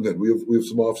at Hilton Head. We have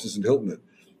some offices in Hilton Head.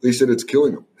 They said it's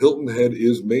killing them. Hilton Head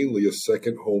is mainly a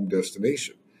second home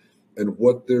destination. And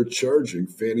what they're charging,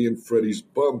 Fannie and Freddie's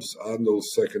bumps on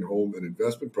those second home and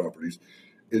investment properties,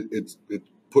 it's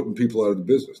putting people out of the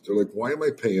business. They're like, why am I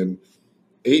paying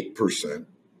 8%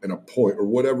 and a point or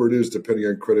whatever it is, depending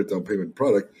on credit, down payment,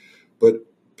 product? But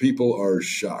people are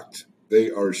shocked.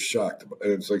 They are shocked.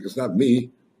 And it's like, it's not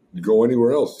me. You go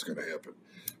anywhere else, it's going to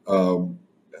happen.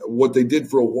 What they did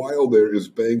for a while there is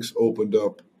banks opened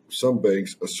up, some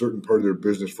banks, a certain part of their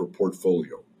business for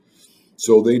portfolio.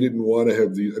 So they didn't want to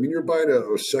have these. I mean, you're buying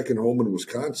a second home in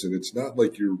Wisconsin. It's not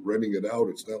like you're renting it out.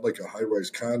 It's not like a high-rise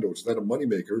condo. It's not a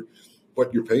moneymaker,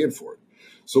 but you're paying for it.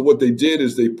 So what they did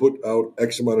is they put out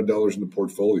X amount of dollars in the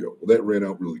portfolio. Well, that ran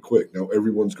out really quick. Now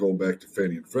everyone's going back to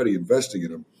Fannie and Freddie investing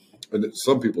in them. And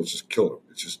some people, it's just killing them.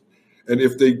 It's just, and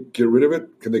if they get rid of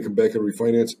it, can they come back and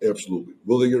refinance? Absolutely.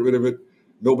 Will they get rid of it?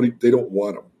 Nobody, they don't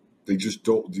want them. They just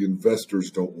don't, the investors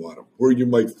don't want them. Where you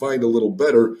might find a little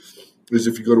better is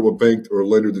if you go to a bank or a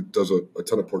lender that does a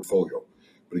ton of portfolio.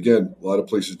 But again, a lot of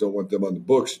places don't want them on the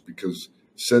books because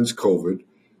since COVID,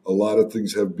 a lot of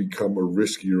things have become a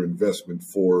riskier investment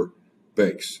for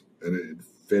banks. And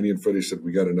Fannie and Freddie said,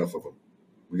 we got enough of them.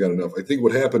 We got enough. I think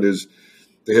what happened is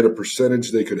they had a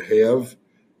percentage they could have,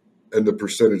 and the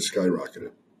percentage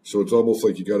skyrocketed. So it's almost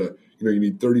like you got to, you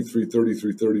need 33,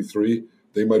 33, 33.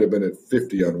 They might have been at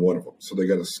 50 on one of them. So they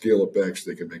got to scale it back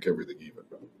so they can make everything even.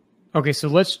 Okay, so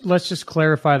let's just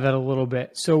clarify that a little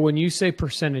bit. So when you say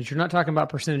percentage, you're not talking about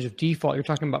percentage of default. You're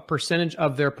talking about percentage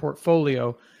of their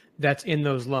portfolio that's in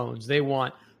those loans. They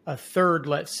want a third,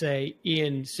 let's say,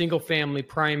 in single-family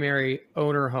primary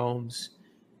owner homes,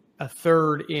 a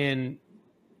third in,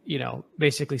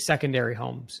 basically secondary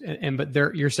homes. But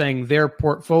you're saying their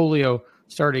portfolio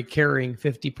started carrying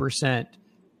 50%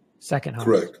 second homes.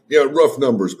 Correct. Yeah, rough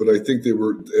numbers, but I think they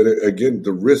were, and again,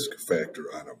 the risk factor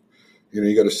on them.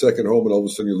 You got a second home and all of a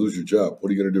sudden you lose your job. What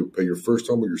are you going to do? Pay your first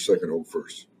home or your second home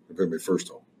first? I pay my first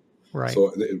home. Right.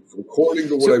 So according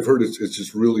to what I've heard, it's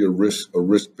just really a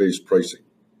risk-based pricing.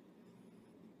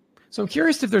 So I'm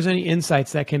curious if there's any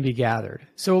insights that can be gathered.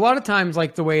 So a lot of times,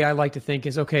 like the way I like to think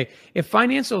is, okay, if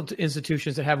financial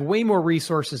institutions that have way more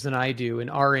resources than I do in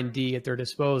R&D at their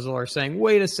disposal are saying,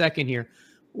 wait a second here,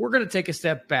 we're going to take a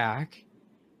step back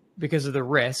because of the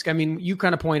risk. I mean, you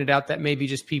kind of pointed out that maybe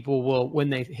just people will, when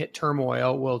they hit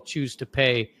turmoil, will choose to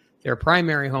pay their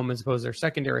primary home as opposed to their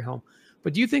secondary home.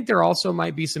 But do you think there also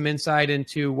might be some insight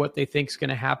into what they think is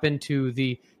going to happen to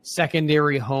the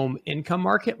secondary home income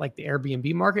market, like the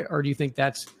Airbnb market? Or do you think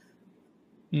that's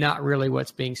not really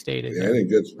what's being stated? Yeah, I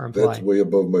think that's way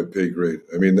above my pay grade.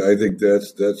 I mean, I think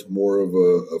that's more of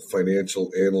a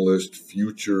financial analyst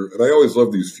future. And I always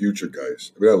love these future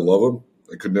guys. I mean, I love them.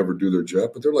 I could never do their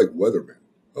job, but they're like weathermen.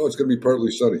 Oh, it's going to be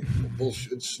partly sunny. Well,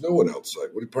 bullshit, it's snowing outside.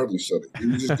 What are partly sunny?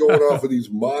 You're just going off of these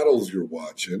models you're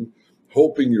watching,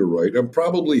 hoping you're right. And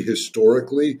probably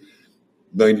historically,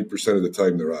 90% of the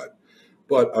time they're on.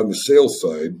 But on the sales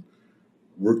side,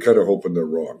 we're kind of hoping they're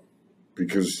wrong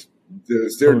because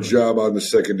it's their job on the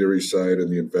secondary side and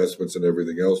the investments and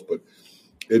everything else. But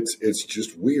it's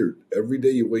just weird. Every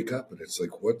day you wake up and it's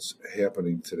like, what's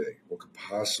happening today? What could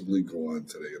possibly go on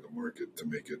today in the market to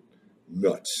make it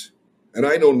nuts? And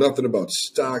I know nothing about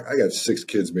stock. I got 6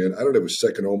 kids, man. I don't have a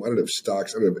second home. I don't have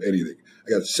stocks. I don't have anything. I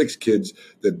got 6 kids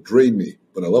that drain me,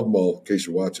 but I love them all in case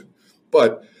you're watching.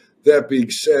 But that being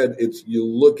said, you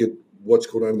look at what's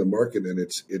going on in the market and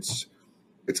it's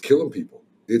killing people.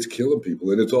 It's killing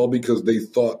people. And it's all because they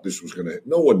thought this was going to,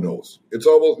 no one knows. It's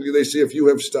almost, they say if you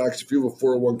have stocks, if you have a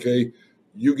 401k,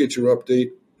 you get your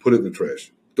update, put it in the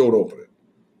trash. Don't open it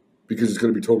because it's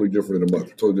going to be totally different in a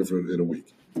month, totally different in a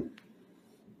week.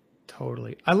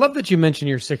 Totally. I love that you mentioned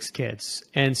your 6 kids.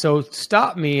 And so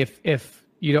stop me if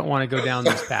you don't want to go down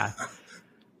this path.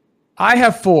 I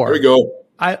have 4. There we go.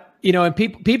 And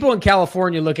people in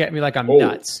California look at me like I'm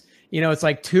nuts. It's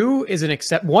like 2 is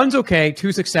one's okay,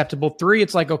 2's acceptable. 3,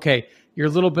 it's like, okay, you're a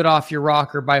little bit off your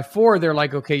rocker. By 4, they're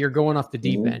like, okay, you're going off the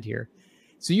deep end here.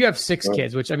 So you have 6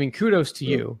 kids, which, I mean, kudos to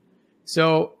you.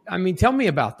 So, I mean, tell me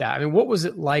about that. I mean, what was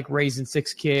it like raising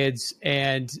 6 kids?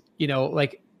 And,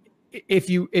 like if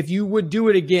you would do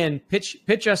it again,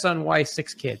 pitch us on why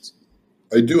 6 kids.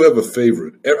 I do have a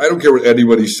favorite. I don't care what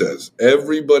anybody says.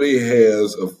 Everybody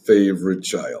has a favorite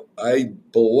child. I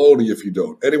baloney if you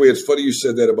don't. Anyway, it's funny you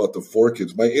said that about the 4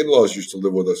 kids. My in-laws used to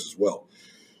live with us as well.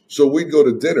 So we'd go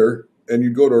to dinner and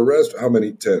you'd go to a restaurant. How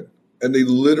many? 10. And they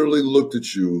literally looked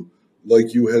at you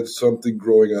like you had something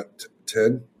growing at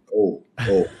 10? Oh,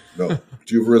 no.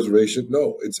 Do you have a reservation?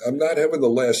 No, I'm not having the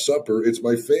Last Supper. It's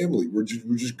my family. We're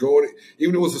just going.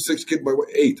 Even if it was the sixth kid, my wife,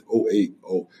 eight. Oh, eight.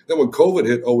 Oh, then when COVID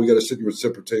hit, we got to sit here at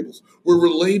separate tables. We're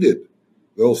related.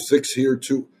 No, six here,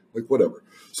 two, like whatever.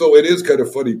 So it is kind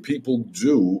of funny. People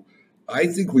do. I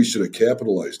think we should have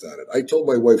capitalized on it. I told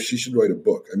my wife she should write a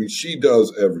book. I mean, she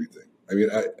does everything. I mean,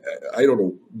 I don't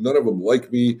know. None of them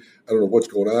like me. I don't know what's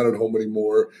going on at home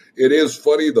anymore. It is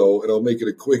funny, though, and I'll make it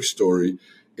a quick story,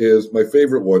 is my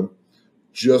favorite one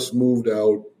just moved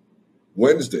out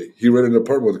Wednesday. He rented an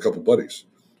apartment with a couple buddies.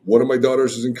 One of my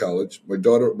daughters is in college. One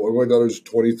of my daughters is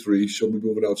 23. She'll be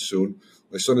moving out soon.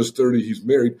 My son is 30. He's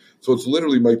married. So it's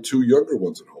literally my two younger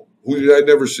ones at home, who I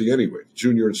never see anyway,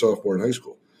 junior and sophomore in high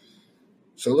school.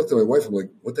 So I looked at my wife. I'm like,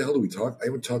 what the hell do we talk? I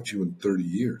haven't talked to you in 30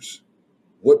 years.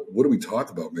 What do we talk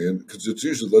about, man? Because it's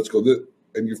usually let's go this.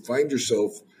 And you find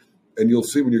yourself, and you'll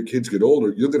see when your kids get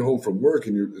older, you'll get home from work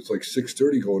and it's like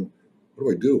 6:30 going, what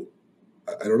do I do?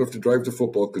 I don't have to drive to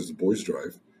football because the boys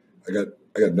drive. I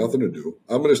got nothing to do.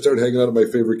 I'm going to start hanging out at my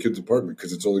favorite kid's apartment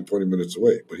because it's only 20 minutes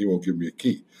away, but he won't give me a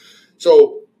key.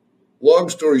 So long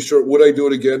story short, would I do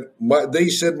it again? They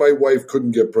said my wife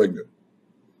couldn't get pregnant.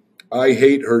 I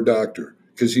hate her doctor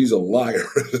because he's a liar.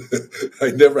 I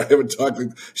haven't talked to.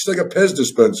 She's like a Pez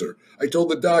dispenser. I told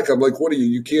the doc, I'm like, what are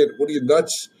you can't, what are you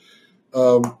nuts?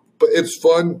 But it's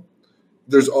fun.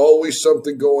 There's always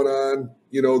something going on.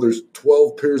 You know, there's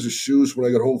 12 pairs of shoes when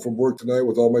I got home from work tonight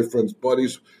with all my friends'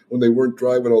 buddies. When they weren't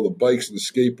driving, all the bikes and the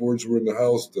skateboards were in the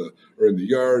house or in the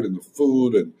yard and the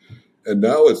food. And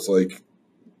now it's like,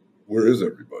 where is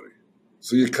everybody?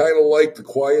 So you kind of like the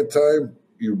quiet time.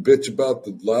 You bitch about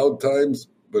the loud times.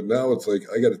 But now it's like,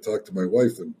 I got to talk to my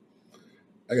wife and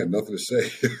I got nothing to say.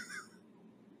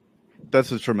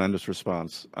 That's a tremendous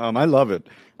response. I love it.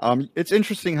 It's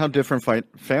interesting how different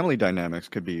family dynamics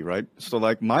could be, right? So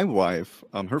like my wife,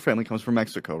 her family comes from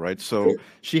Mexico, right? So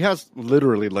she has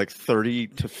literally like 30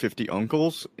 to 50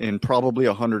 uncles and probably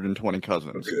 120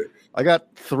 cousins. Okay. I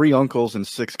got 3 uncles and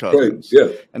 6 cousins. Right.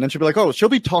 Yeah. And then she'll be like, she'll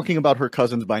be talking about her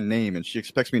cousins by name and she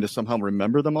expects me to somehow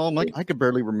remember them all. I'm like, I could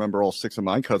barely remember all 6 of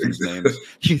my cousins' names.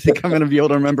 Do you think I'm going to be able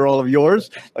to remember all of yours?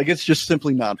 Like, it's just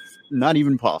simply not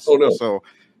even possible. Oh, no. So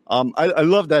I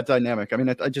love that dynamic. I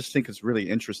mean, I just think it's really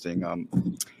interesting.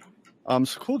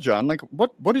 So cool, John. Like,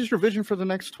 what is your vision for the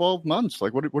next 12 months?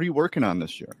 Like, what are you working on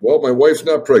this year? Well, my wife's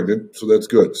not pregnant, so that's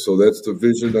good. So that's the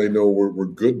vision. I know we're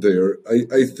good there.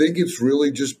 I think it's really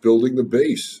just building the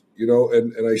base, you know,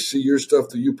 and I see your stuff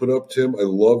that you put up, Tim. I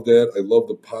love that. I love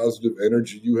the positive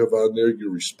energy you have on there,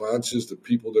 your responses, the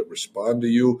people that respond to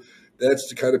you. That's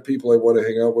the kind of people I want to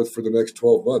hang out with for the next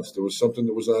 12 months. There was something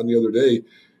that was on the other day,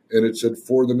 and it said,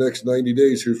 for the next 90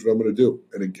 days, here's what I'm going to do.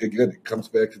 And again, it comes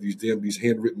back to these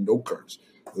handwritten note cards.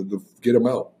 Get them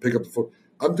out. Pick up the phone.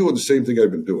 I'm doing the same thing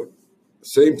I've been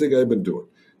doing.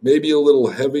 Maybe a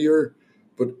little heavier,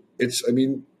 but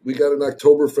we got an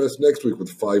Oktoberfest next week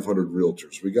with 500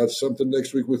 realtors. We got something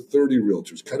next week with 30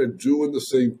 realtors, kind of doing the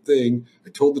same thing.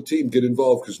 I told the team, get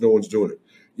involved because no one's doing it.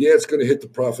 Yeah, it's going to hit the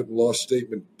profit and loss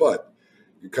statement, but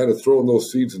you're kind of throwing those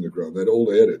seeds in the ground, that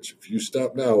old adage. If you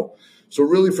stop now. So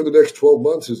really for the next 12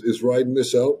 months is riding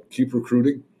this out, keep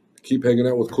recruiting, keep hanging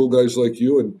out with cool guys like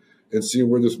you and seeing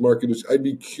where this market is. I'd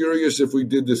be curious if we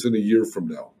did this in a year from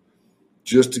now,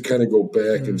 just to kind of go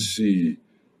back and see,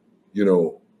 you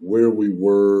know, where we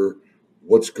were,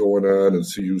 what's going on, and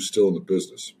see who's still in the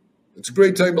business. It's a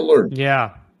great time to learn.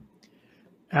 Yeah,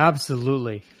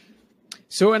 absolutely.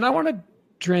 So, and I want to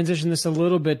transition this a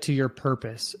little bit to your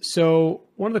purpose. So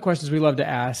one of the questions we love to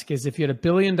ask is if you had $1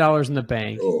 billion in the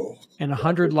bank and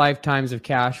 100 lifetimes of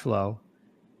cash flow,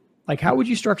 like how would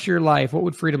you structure your life? What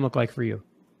would freedom look like for you?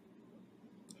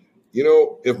 You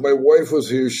know, if my wife was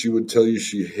here, she would tell you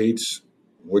she hates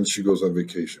when she goes on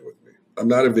vacation with me. I'm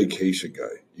not a vacation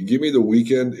guy. You give me the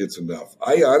weekend, it's enough.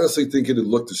 I honestly think it'd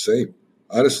look the same.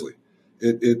 Honestly,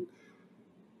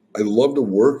 I love to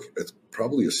work. It's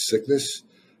probably a sickness.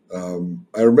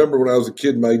 I remember when I was a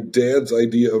kid, my dad's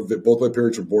idea of it, both my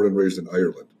parents were born and raised in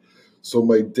Ireland. So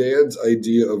my dad's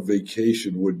idea of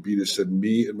vacation would be to send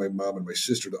me and my mom and my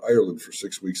sister to Ireland for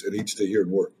 6 weeks, and he'd stay here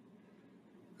and work.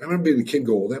 I remember being a kid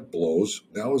going, well, that blows.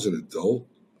 Now as an adult,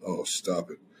 oh, stop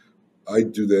it.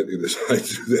 I'd do that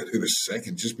in a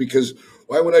second, just because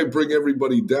why would I bring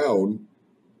everybody down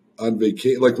on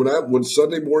vacation? Like when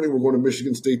Sunday morning, we're going to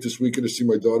Michigan State this weekend to see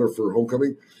my daughter for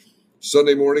homecoming.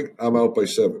 Sunday morning, I'm out by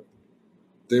 7.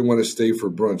 They want to stay for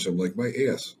brunch. I'm like, my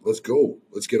ass, let's go.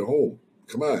 Let's get home.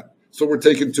 Come on. So we're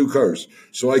taking 2 cars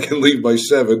so I can leave by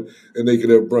 7 and they can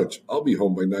have brunch. I'll be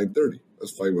home by 9:30.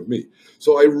 That's fine with me.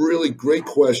 So great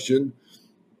question.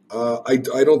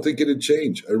 I don't think it'd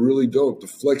change. I really don't. The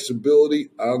flexibility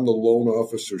on the loan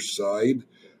officer side.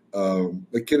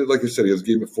 The kid, like I said, he has a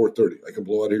game at 4:30. I can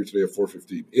blow out of here today at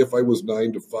 4:15. If I was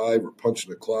 9 to 5 or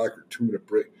punching a clock or 2-minute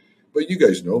break, but you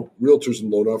guys know, realtors and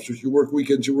loan officers, you work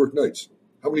weekends, you work nights.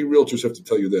 How many realtors have to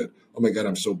tell you that? Oh my God,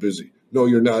 I'm so busy. No,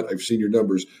 you're not. I've seen your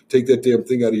numbers. Take that damn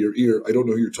thing out of your ear. I don't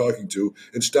know who you're talking to,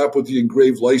 and stop with the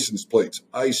engraved license plates.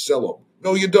 I sell them.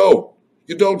 No, you don't.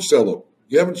 You don't sell them.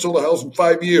 You haven't sold a house in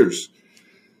 5 years.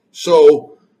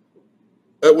 So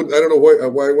I don't know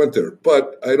why I went there,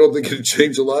 but I don't think it'd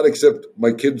change a lot, except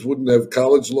my kids wouldn't have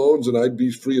college loans and I'd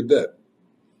be free of debt.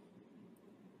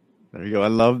 There you go. I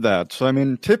love that. So,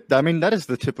 that is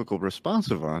the typical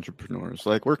response of entrepreneurs.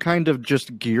 Like, we're kind of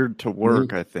just geared to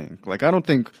work, I think. Like, I don't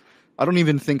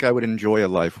even think I would enjoy a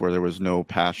life where there was no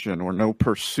passion or no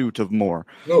pursuit of more.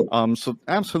 No. So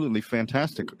absolutely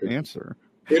fantastic answer.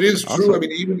 It is true.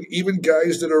 Awesome. Even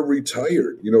guys that are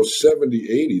retired, 70,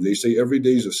 80, they say every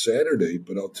day's a Saturday.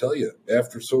 But I'll tell you,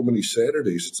 after so many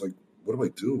Saturdays, it's like, what do I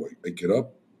do? I get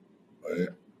up.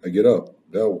 I get up.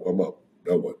 Now I'm up.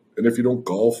 Now what? And if you don't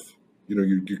golf,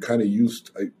 you're kind of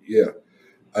used. I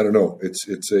don't know. I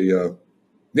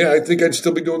think I'd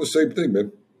still be doing the same thing,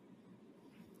 man.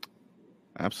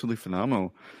 Absolutely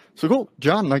phenomenal. So cool.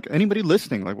 John, like, anybody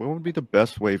listening, like, what would be the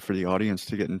best way for the audience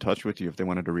to get in touch with you if they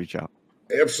wanted to reach out?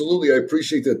 Absolutely. I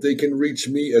appreciate that. They can reach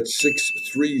me at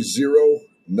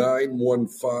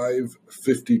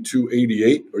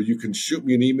 630-915-5288, or you can shoot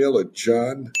me an email at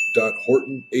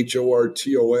john.horton,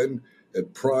 HORTON,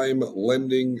 at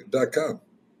primelending.com.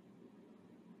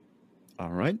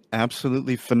 All right.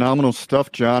 Absolutely phenomenal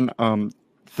stuff, John.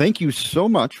 Thank you so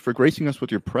much for gracing us with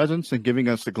your presence and giving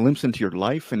us a glimpse into your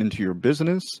life and into your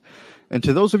business. And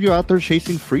to those of you out there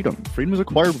chasing freedom, freedom is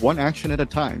acquired one action at a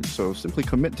time. So simply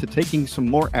commit to taking some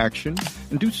more action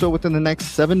and do so within the next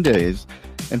 7 days,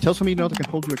 and tell somebody you know that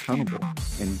can hold you accountable.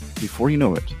 And before you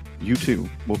know it, you too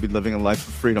will be living a life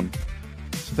of freedom.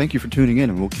 So thank you for tuning in,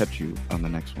 and we'll catch you on the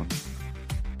next one.